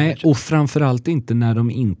kallar för Nej, och framförallt inte när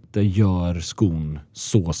de inte gör skon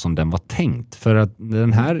så som den var tänkt. För att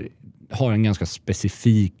den här har en ganska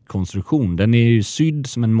specifik konstruktion. Den är ju sydd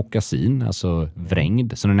som en mockasin, alltså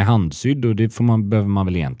vrängd. Så den är handsydd och det behöver man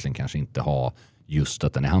väl egentligen kanske inte ha just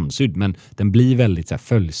att den är handsydd. Men den blir väldigt så här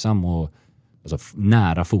följsam och alltså,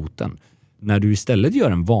 nära foten. När du istället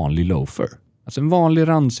gör en vanlig loafer, alltså en vanlig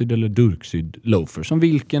randsydd eller durksydd loafer, som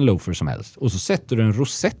vilken loafer som helst, och så sätter du en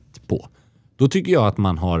rosett på, då tycker jag att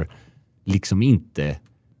man har liksom inte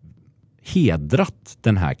hedrat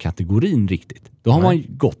den här kategorin riktigt. Då har man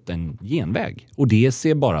gått en genväg. Och det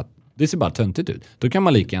ser bara töntigt ut. Då kan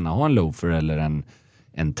man lika gärna ha en loafer eller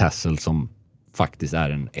en tassel som faktiskt är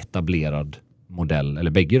en etablerad modell,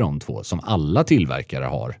 eller bägge de två, som alla tillverkare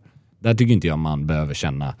har. Där tycker inte jag man behöver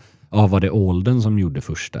känna, var det Alden som gjorde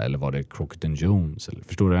första, eller var det Crockett & Jones? Eller,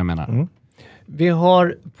 förstår du vad jag menar? Vi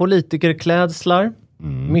har politikerklädslar,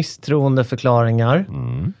 misstroendeförklaringar,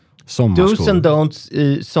 do's and don'ts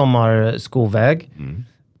i sommarskoväg.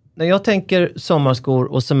 När jag tänker sommarskor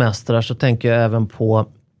och semestrar så tänker jag även på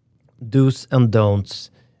do's and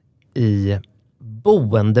don'ts i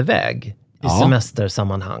boendeväg i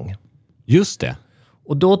semestersammanhang. Just det.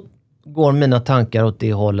 Och då går mina tankar åt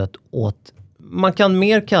det hållet man kan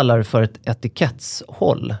mer kalla det för ett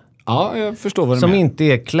etiketthåll. Ja, jag förstår vad du som menar. Inte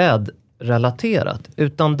är klädrelaterat,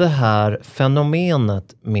 utan det här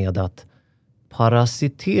fenomenet med att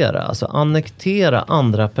parasitera, alltså annektera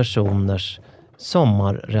andra personers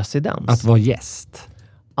sommarresidens. Att vara gäst.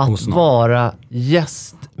 Att vara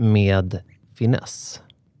gäst med finess.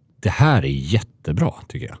 Det här är jättebra,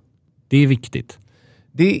 tycker jag. Det är viktigt.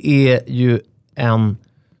 Det är ju en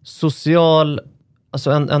social,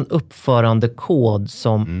 alltså en uppförandekod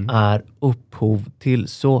som är upphov till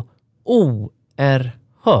så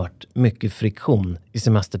oerhört mycket friktion i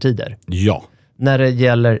semestertider. Ja. När det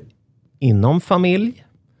gäller inom familj,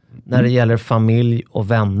 när det gäller familj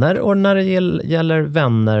och vänner, och när det gäller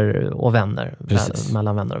vänner och vänner.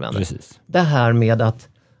 Mellan vänner och vänner. Precis. Det här med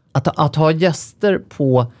att ha gäster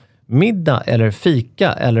på middag eller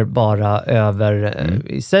fika eller bara över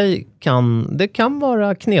i sig det kan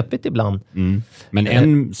vara knepigt ibland. Men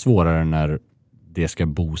än svårare när det ska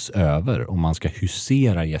bos över och man ska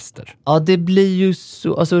husera gäster. Ja, det blir ju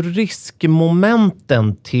så, alltså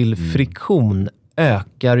riskmomenten till friktion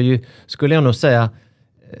ökar ju, skulle jag nog säga,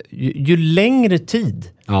 ju längre tid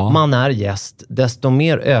man är gäst, desto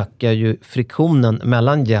mer ökar ju friktionen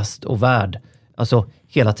mellan gäst och värd. Alltså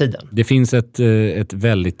hela tiden. Det finns ett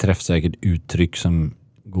väldigt träffsäkert uttryck som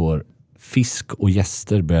går: fisk och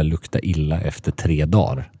gäster börjar lukta illa efter 3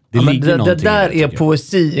 dagar. Det där är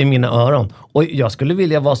poesi i mina öron. Och jag skulle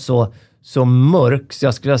vilja vara så mörk så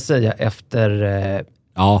jag skulle säga efter...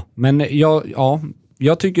 Ja, men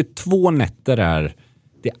jag tycker 2 nätter är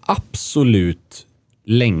det absolut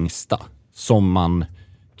längsta som man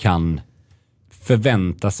kan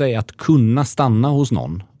förvänta sig att kunna stanna hos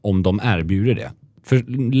någon om de erbjuder det. För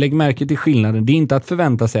lägg märke till skillnaden. Det är inte att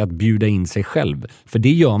förvänta sig att bjuda in sig själv. För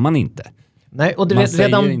det gör man inte. Nej, och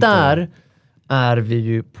redan där är vi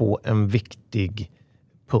ju på en viktig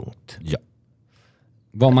punkt. Ja.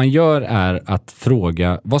 Vad man gör är att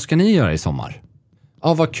fråga: vad ska ni göra i sommar?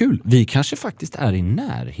 Ja, vad kul. Vi kanske faktiskt är i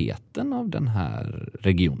närheten av den här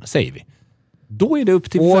regionen, säger vi. Då är det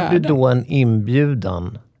upp till världen. Får du då en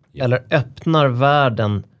inbjudan eller öppnar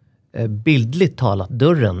världen bildligt talat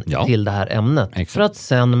dörren till det här ämnet. Exakt. För att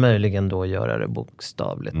sen möjligen då göra det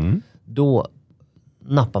bokstavligt. Då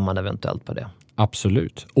nappar man eventuellt på det.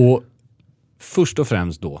 Absolut. Och först och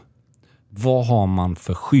främst då, vad har man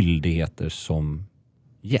för skyldigheter som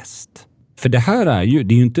gäst? För det här är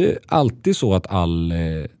ju inte alltid så att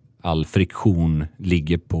all friktion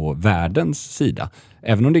ligger på värdens sida.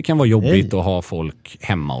 Även om det kan vara jobbigt att ha folk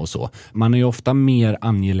hemma och så. Man är ju ofta mer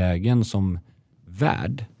angelägen som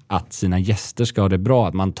värd att sina gäster ska ha det bra.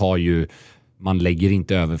 Att man lägger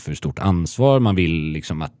inte över för stort ansvar. Man vill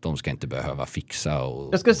liksom att de ska inte behöva fixa.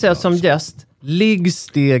 Jag ska säga som gäst, ligg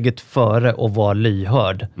steget före och var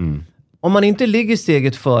lyhörd. Om man inte ligger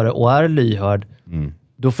steget före och är lyhörd,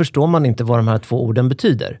 då förstår man inte vad de här 2 orden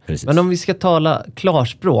betyder. Precis. Men om vi ska tala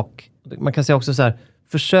klarspråk, man kan säga också så här: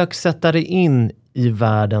 försök sätta dig in i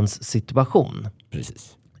världens situation.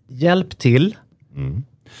 Precis. Hjälp till.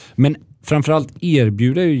 Men framförallt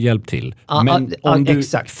erbjuda ju hjälp till. Men om du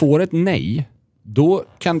får ett nej, då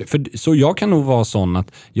kan så jag kan nog vara sån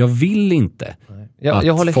att jag vill inte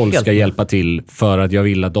att folk ska hjälpa till, för att jag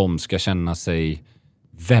vill att de ska känna sig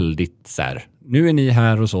väldigt så här: nu är ni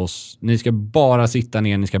här hos oss, ni ska bara sitta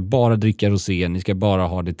ner, ni ska bara dricka rosé, ni ska bara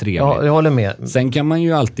ha det trevligt. Ja, jag håller med. Sen kan man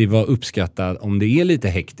ju alltid vara uppskattad om det är lite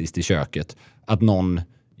hektiskt i köket, att någon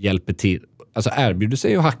hjälper till, alltså erbjuder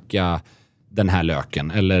sig att hacka den här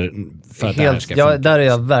löken, eller för att det här ska funka. Där är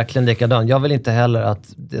jag verkligen likadan. Jag vill inte heller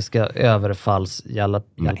att det ska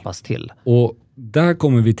hjälpas till. Och där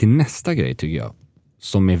kommer vi till nästa grej, tycker jag,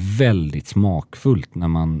 som är väldigt smakfullt när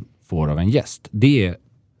man får av en gäst. Det är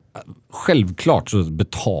självklart så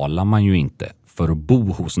betalar man ju inte för att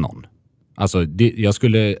bo hos någon. Alltså det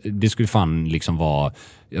skulle fan liksom vara,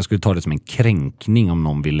 jag skulle ta det som en kränkning om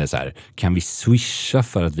någon ville så här: kan vi swisha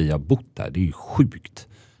för att vi har bott här? Det är ju sjukt.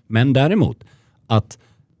 Men däremot att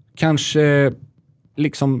kanske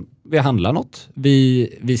liksom vi handlar något,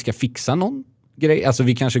 vi ska fixa någon grej, alltså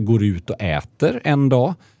vi kanske går ut och äter en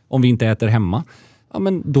dag om vi inte äter hemma. Ja,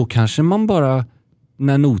 men då kanske man bara,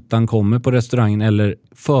 när notan kommer på restaurangen eller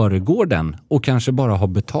föregår den, och kanske bara har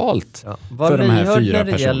betalt för de här 4 personerna.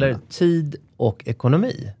 När det gäller tid och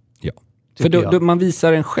ekonomi. Ja, för då man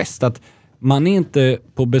visar en gest att man är inte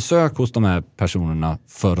på besök hos de här personerna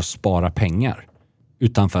för att spara pengar,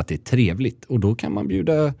 utan för att det är trevligt. Och då kan man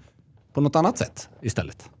bjuda på något annat sätt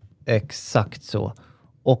istället. Exakt så.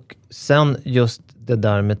 Och sen just det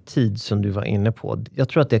där med tid som du var inne på. Jag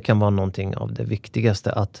tror att det kan vara någonting av det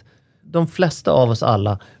viktigaste, att de flesta av oss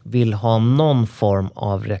alla vill ha någon form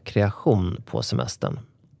av rekreation på semestern.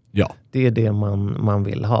 Ja. Det är det man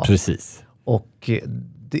vill ha. Precis. Och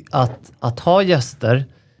att ha gäster,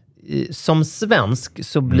 som svensk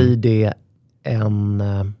så blir det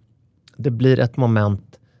det blir ett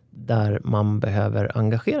moment där man behöver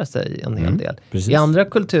engagera sig en hel del. Precis. I andra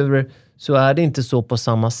kulturer så är det inte så på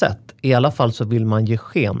samma sätt. I alla fall så vill man ge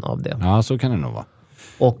sken av det. Ja, så kan det nog vara.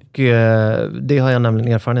 Och det har jag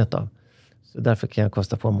nämligen erfarenhet av. Så därför kan jag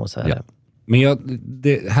kosta på mig att säga det. Men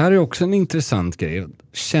det här är också en intressant grej.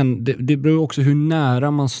 Det beror också hur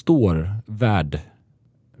nära man står värden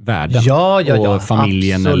och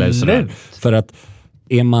familjen. Absolut. Eller sådär. För att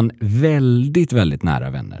är man väldigt, väldigt nära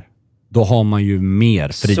vänner, då har man ju mer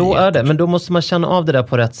frihet. Så är det, men då måste man känna av det där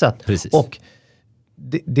på rätt sätt. Precis. Och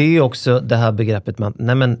det är också det här begreppet med att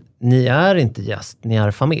nej, men ni är inte gäst, ni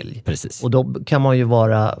är familj. Precis. Och då kan man ju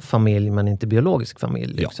vara familj men inte biologisk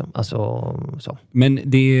familj. Liksom. Ja. Alltså, så. Men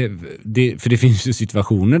för det finns ju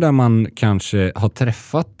situationer där man kanske har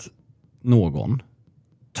träffat någon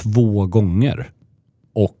 2 gånger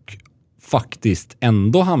och faktiskt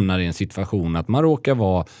ändå hamnar i en situation att man råkar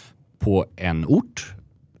vara på en ort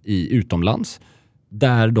utomlands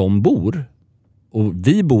där de bor. Och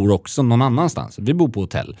vi bor också någon annanstans. Vi bor på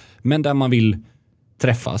hotell. Men där man vill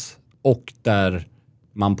träffas. och där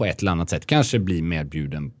man på ett eller annat sätt kanske blir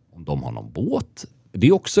medbjuden om de har någon båt. Det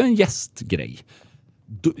är också en gästgrej.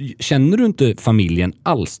 Känner du inte familjen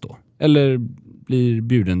alls då? Eller blir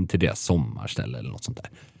bjuden till deras sommarställe eller något sånt där?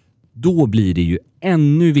 Då blir det ju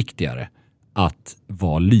ännu viktigare att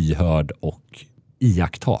vara lyhörd och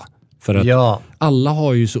iaktta. För att alla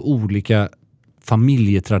har ju så olika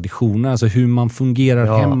familjetraditioner, alltså hur man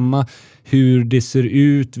fungerar hemma, hur det ser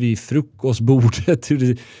ut vid frukostbordet,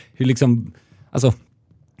 hur liksom, alltså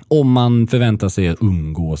om man förväntar sig att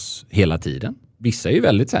umgås hela tiden. Vissa är ju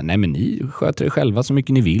väldigt så här, nej men ni sköter er själva så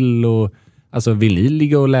mycket ni vill, och alltså vill ni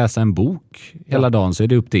ligga och läsa en bok hela dagen så är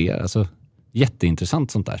det upp till er. Alltså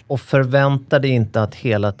jätteintressant sånt där. Och förvänta dig inte att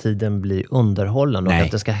hela tiden bli underhållen och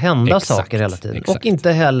att det ska hända saker hela tiden. Exakt. Och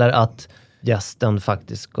inte heller att gästen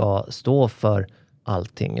faktiskt ska stå för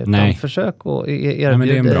allting. Utan försök att erbjuda. Men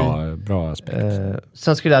det är en bra aspekt.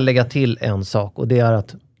 Sen skulle jag lägga till en sak, och det är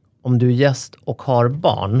att om du är gäst och har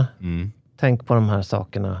barn, tänk på de här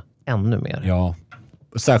sakerna ännu mer. Ja,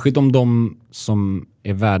 särskilt om de som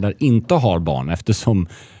är värdar inte har barn, eftersom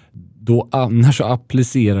då annars så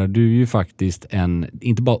applicerar du ju faktiskt en,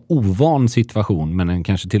 inte bara ovan situation, men en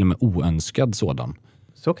kanske till och med oönskad sådan.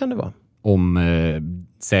 Så kan det vara. Om,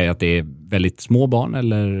 säg att det är väldigt små barn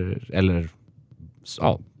eller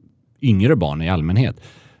yngre barn i allmänhet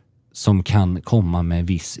som kan komma med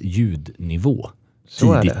viss ljudnivå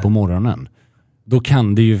tidigt på morgonen. Då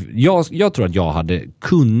kan det ju, jag tror att jag hade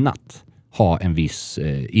kunnat ha en viss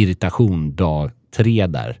irritation dag 3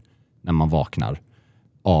 där när man vaknar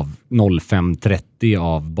av 05.30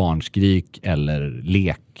 av barnskrik eller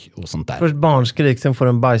lek och sånt där. Först barnskrik, sen får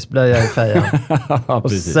en bajsblöja i fejan.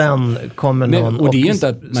 Och sen kommer någon och det är inte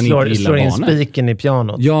att man slår, inte gillar slår in barnen. spiken i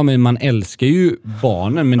pianot. Ja, men man älskar ju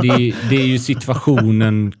barnen, men det är ju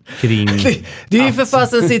situationen kring... Det är ju för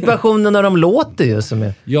fasen situationen när de låter ju som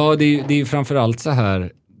är... Ja, det är framförallt så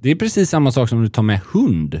här. Det är precis samma sak som om du tar med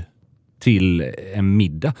hund till en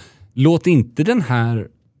middag. Låt inte den här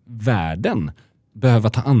världen behöva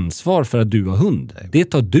ta ansvar för att du har hund. Det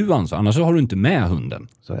tar du ansvar, annars har du inte med hunden.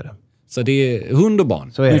 Så är det. Så det är hund och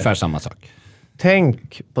barn, ungefär samma sak.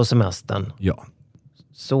 Tänk på semestern. Ja.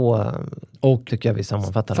 Så tycker jag vi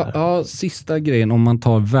sammanfattar det här. Ja, sista grejen, om man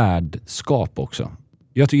tar värdskap också.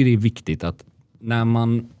 Jag tycker det är viktigt att när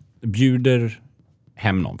man bjuder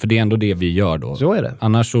hem någon, för det är ändå det vi gör då. Så är det.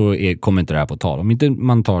 Annars så kommer inte det här på tal. Om inte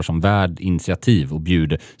man tar som värd initiativ och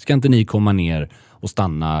bjuder, ska inte ni komma ner och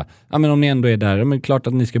stanna? Ja, men om ni ändå är där, ja, men klart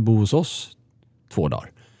att ni ska bo hos oss 2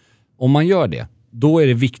 dagar. Om man gör det, då är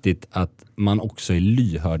det viktigt att man också är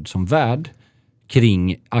lyhörd som värd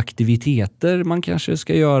kring aktiviteter man kanske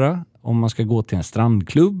ska göra. Om man ska gå till en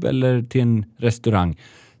strandklubb eller till en restaurang.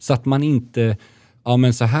 Så att man inte, ja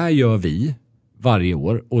men så här gör vi varje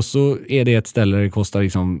år. Och så är det ett ställe där det kostar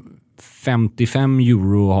liksom 55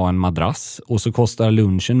 euro att ha en madrass. Och så kostar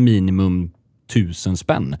lunchen minimum 1000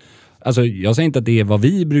 spänn. Alltså jag säger inte att det är vad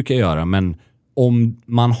vi brukar göra, men om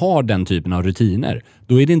man har den typen av rutiner,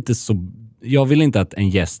 då är det inte så... Jag vill inte att en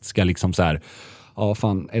gäst ska liksom så här, ja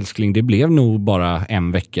fan älskling, det blev nog bara 1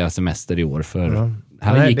 vecka semester i år för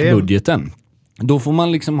här gick budgeten. Då får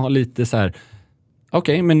man liksom ha lite så här,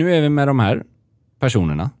 okej, men nu är vi med de här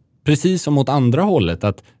personerna. Precis som åt andra hållet,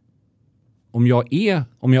 att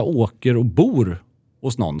om jag åker och bor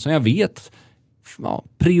hos någon som jag vet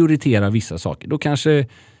prioriterar vissa saker, då kanske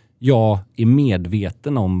jag är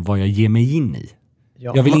medveten om vad jag ger mig in i.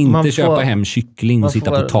 Ja, jag vill inte köpa hem kyckling och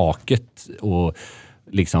sitta på taket och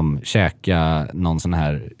liksom käka någon sån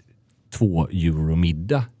här 2 euro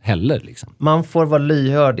middag heller. Liksom. Man får vara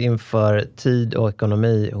lyhörd inför tid och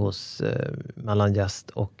ekonomi hos mellan gäst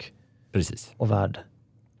och värd.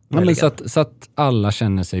 Ja, men så att alla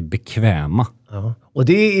känner sig bekväma. Ja. Och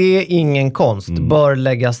det är ingen konst, bör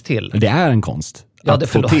läggas till. Det är en konst. Ja,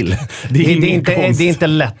 det är inte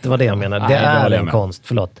lätt, vad det jag menar. Det är en konst,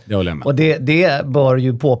 förlåt. Det håller jag med. Och det bör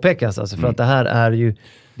ju påpekas, alltså, för att det här är ju,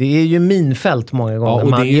 det är ju minfält många gånger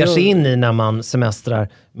man ger sig in i när man semestrar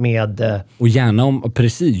med... Och gärna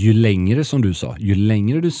precis, ju längre som du sa, ju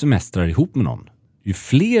längre du semestrar ihop med någon, ju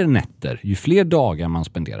fler nätter, ju fler dagar man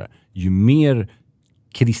spenderar, ju mer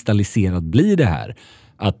kristalliserat blir det här.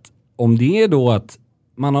 Att om det är då att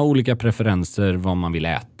man har olika preferenser, vad man vill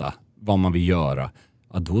äta, vad man vill göra,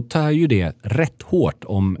 ja, då tar ju det rätt hårt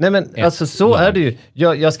om... Nej, men alltså så är det ju.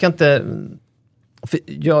 Jag ska inte...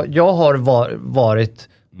 Jag har varit...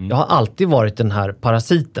 Jag har alltid varit den här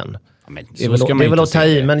parasiten. Ja, men det är väl att ta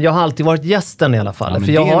i, men jag har alltid varit gästen i alla fall. Ja,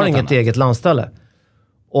 för jag har inget eget landställe.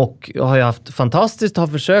 Och jag har ju haft fantastiskt, har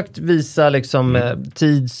försökt visa liksom,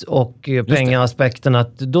 tids- och pengaaspekten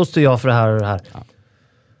att då står jag för det här och det här. Ja.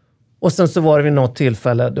 Och sen så var det vid något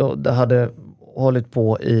tillfälle då det hade hållit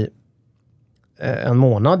på i en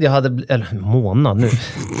månad. En månad nu.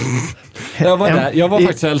 Jag var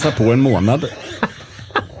faktiskt hälsa på en månad.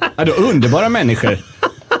 Ja, då, underbara människor.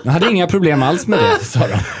 Jag hade inga problem alls med det, sa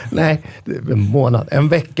de. Nej, en månad. En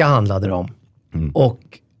vecka handlade det om. Och,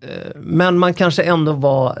 men man kanske ändå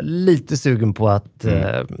var lite sugen på att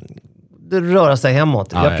röra sig hemåt.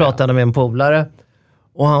 Jag pratade med en polare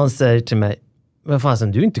och han säger till mig, men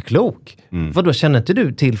fasen, du är inte klok. För då känner inte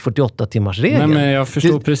du till 48-timmars-regeln? Nej, men jag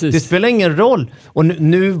förstår precis. Det spelar ingen roll. Och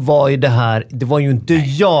nu var ju det var ju inte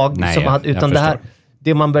som hade, utan det här,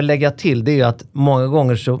 det man bör lägga till, det är ju att många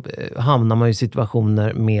gånger så hamnar man i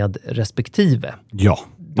situationer med respektive. Ja,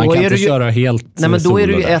 man kan inte köra helt. Nej, men då är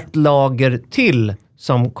det ju ett lager till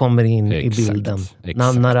som kommer in i bilden.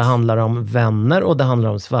 När det handlar om vänner och det handlar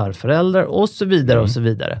om svärföräldrar och så vidare och så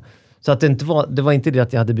vidare. Så att det var inte det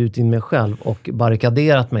att jag hade bjudit in mig själv och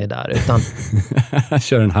barrikaderat mig där, utan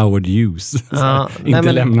kör en Howard Hughes.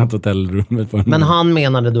 Lämnat hotellrummet. Men han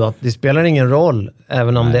menade då att det spelar ingen roll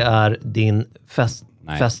även om det är din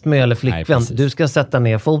fästmö eller flickvän. Du ska sätta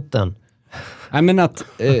ner foten. Nej, men att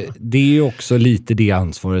det är ju också lite det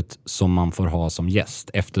ansvaret som man får ha som gäst,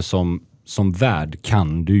 eftersom som värd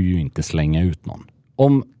kan du ju inte slänga ut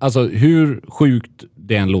någon. Alltså hur sjukt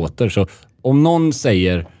det än låter, så om någon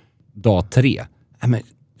säger dag 3, men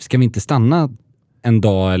ska vi inte stanna en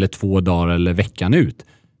dag eller 2 dagar eller veckan ut?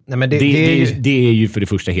 Nej, men det är ju för det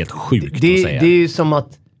första helt sjukt att säga. Det är ju som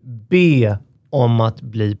att be om att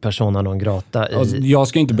bli persona non grata. Alltså, jag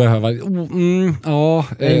ska inte behöva...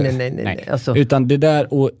 Nej. Alltså. Utan det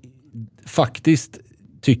där, och faktiskt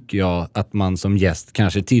tycker jag att man som gäst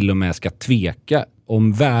kanske till och med ska tveka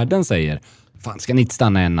om värden säger, fan, ska ni inte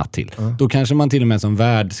stanna en natt till? Då kanske man till och med som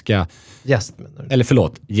värd ska...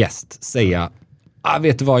 Gäst säga,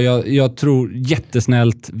 vet du vad, jag tror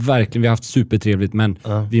jättesnällt, verkligen, vi har haft supertrevligt, men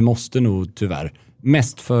vi måste nog tyvärr.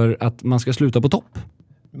 Mest för att man ska sluta på topp.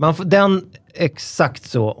 Man får exakt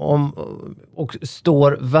så. Och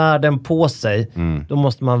står världen på sig, då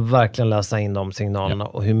måste man verkligen läsa in de signalerna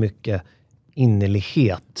och hur mycket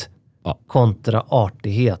innerlighet kontra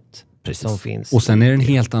artighet som finns. Och sen är det en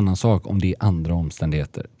helt annan sak om det är andra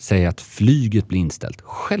omständigheter. Säg att flyget blir inställt.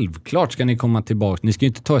 Självklart ska ni komma tillbaka. Ni ska ju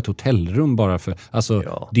inte ta ett hotellrum bara för...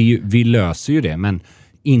 Alltså, vi löser ju det, men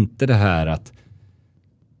inte det här att...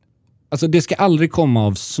 Alltså, det ska aldrig komma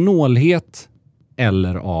av snålhet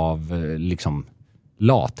eller av liksom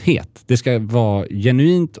lathet. Det ska vara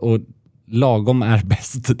genuint, och lagom är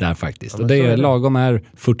bäst där faktiskt. Och lagom är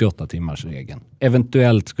 48 timmars regeln.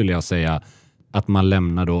 Eventuellt skulle jag säga att man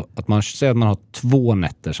lämnar då, att man säger att man har 2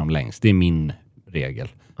 nätter som längst. Det är min regel.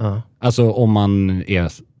 Alltså om man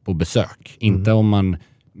är på besök. Inte om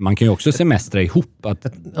man kan ju också semestra ihop.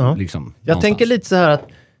 Liksom, jag tänker lite så här att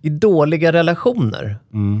i dåliga relationer,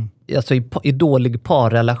 alltså i dålig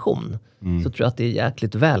parrelation, så tror jag att det är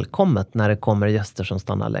jäkligt välkommet när det kommer gäster som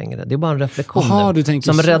stannar längre. Det är bara en reflektion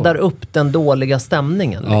som räddar upp den dåliga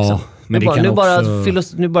stämningen. Liksom. Men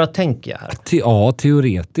nu bara tänker jag här.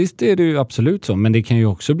 Teoretiskt är det ju absolut så. Men det kan ju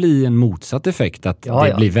också bli en motsatt effekt. Att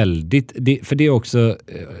det blir väldigt... för det är också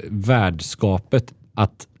värdskapet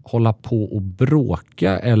att hålla på och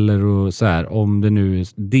bråka eller så här, om det nu...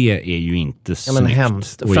 Det är ju inte snyggt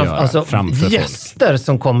hemskt att göra framför gäster folk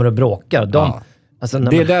som kommer och bråkar, alltså,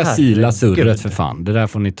 det där sila surret för fan. Det där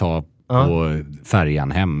får ni ta på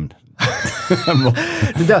färjan hem.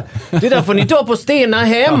 det där får ni ta på Stena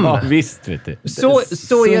hem. Ja, visst, vet du.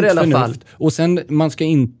 Så är det i alla fall. Och sen, man ska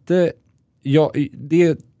inte... det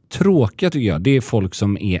är tråkiga tycker jag. Det är folk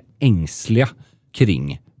som är ängsliga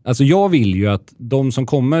kring. Alltså jag vill ju att de som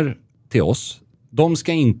kommer till oss, de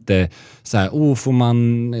ska inte så här, får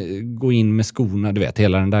man gå in med skorna, du vet,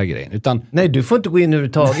 hela den där grejen. Utan, nej, du får inte gå in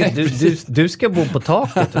överhuvudtaget. Du ska bo på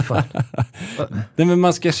taket. Nej, men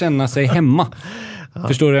man ska känna sig hemma.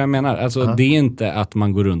 Förstår du vad jag menar? Alltså det är inte att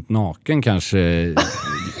man går runt naken kanske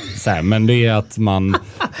så här, men det är att man...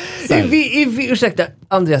 Ursäkta,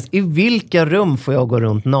 Andreas, i vilka rum får jag gå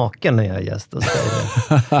runt naken när jag är gäst?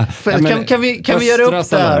 Kan vi göra upp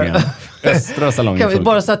det här? Östra salongen.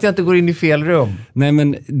 Bara så att jag inte går in i fel rum. Nej,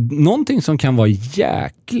 men någonting som kan vara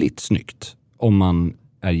jäkligt snyggt om man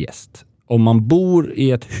är gäst. Om man bor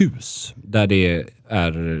i ett hus där det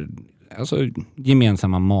är alltså,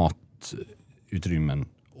 gemensamma matutrymmen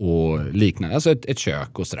och liknande. Alltså ett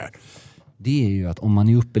kök och sådär. Det är ju att om man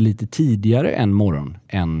är uppe lite tidigare en morgon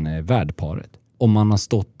än värdparet. Om man har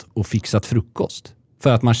stått och fixat frukost.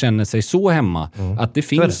 För att man känner sig så hemma att det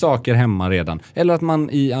finns saker hemma redan. Eller att man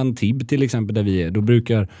i Antibes till exempel där vi är, då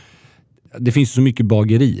brukar... Det finns så mycket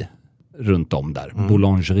bageri runt om där.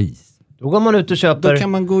 Boulangerie. Då går man ut och köper Då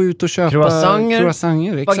kan man gå ut och köpa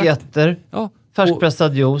croissanter baguetter,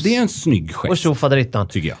 färskpressad juice. Det är en snygg gest. Och tjofaderittan.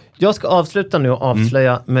 Tycker jag. Jag ska avsluta nu och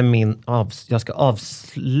avslöja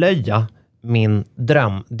min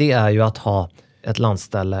dröm. Det är ju att ha ett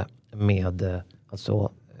landställe med,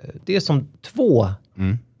 alltså, det är som två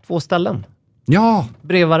ställen. Ja.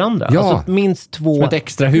 Bredvid varandra. Ja. Alltså minst 2 som ett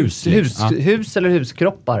extra hus. Hus eller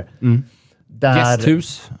huskroppar. Där,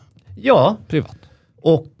 gästhus. Ja. Privat.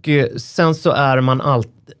 Och sen så är man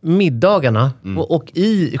middagarna och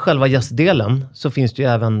i själva gästdelen så finns det ju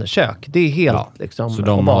även kök. Det är helt liksom. Så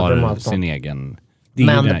de har sin egen.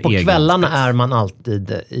 Men på kvällarna är man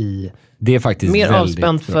alltid i. Det är faktiskt mer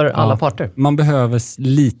avspänt för alla parter. Man behöver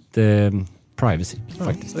lite privacy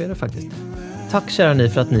faktiskt. Så är det faktiskt. Tack kära ni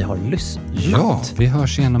för att ni har lyssnat. Ja, vi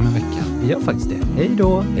hörs igen om en vecka. Vi gör faktiskt det. Hej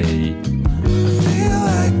då. Hej.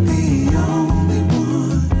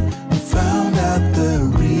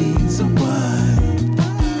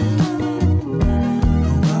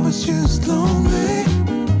 Just lonely,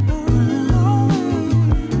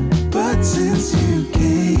 but since you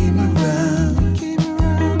came around,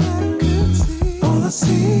 I could see all I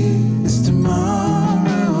see is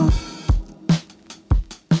tomorrow.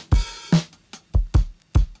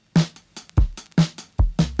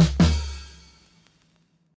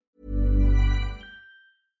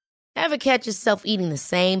 Ever catch yourself eating the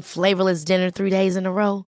same flavorless dinner 3 days in a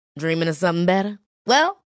row? Dreaming of something better?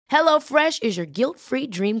 Well, HelloFresh is your guilt-free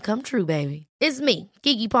dream come true, baby. It's me,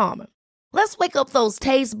 Keke Palmer. Let's wake up those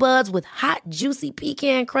taste buds with hot, juicy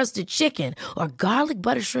pecan-crusted chicken or garlic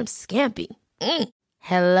butter shrimp scampi.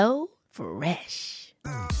 Hello Fresh.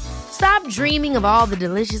 Stop dreaming of all the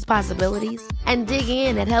delicious possibilities and dig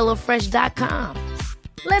in at HelloFresh.com.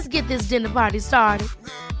 Let's get this dinner party started.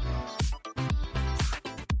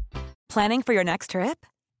 Planning for your next trip?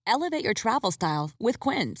 Elevate your travel style with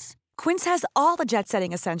Quince. Quince has all the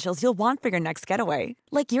jet-setting essentials you'll want for your next getaway,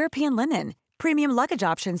 like European linen, premium luggage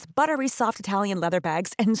options, buttery soft Italian leather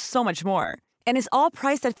bags, and so much more. And is all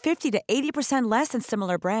priced at 50 to 80% less than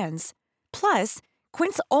similar brands. Plus,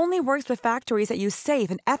 Quince only works with factories that use safe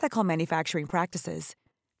and ethical manufacturing practices.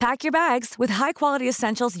 Pack your bags with high-quality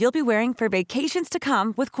essentials you'll be wearing for vacations to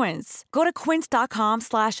come with Quince. Go to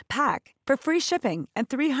quince.com/pack for free shipping and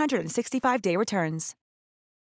 365-day returns.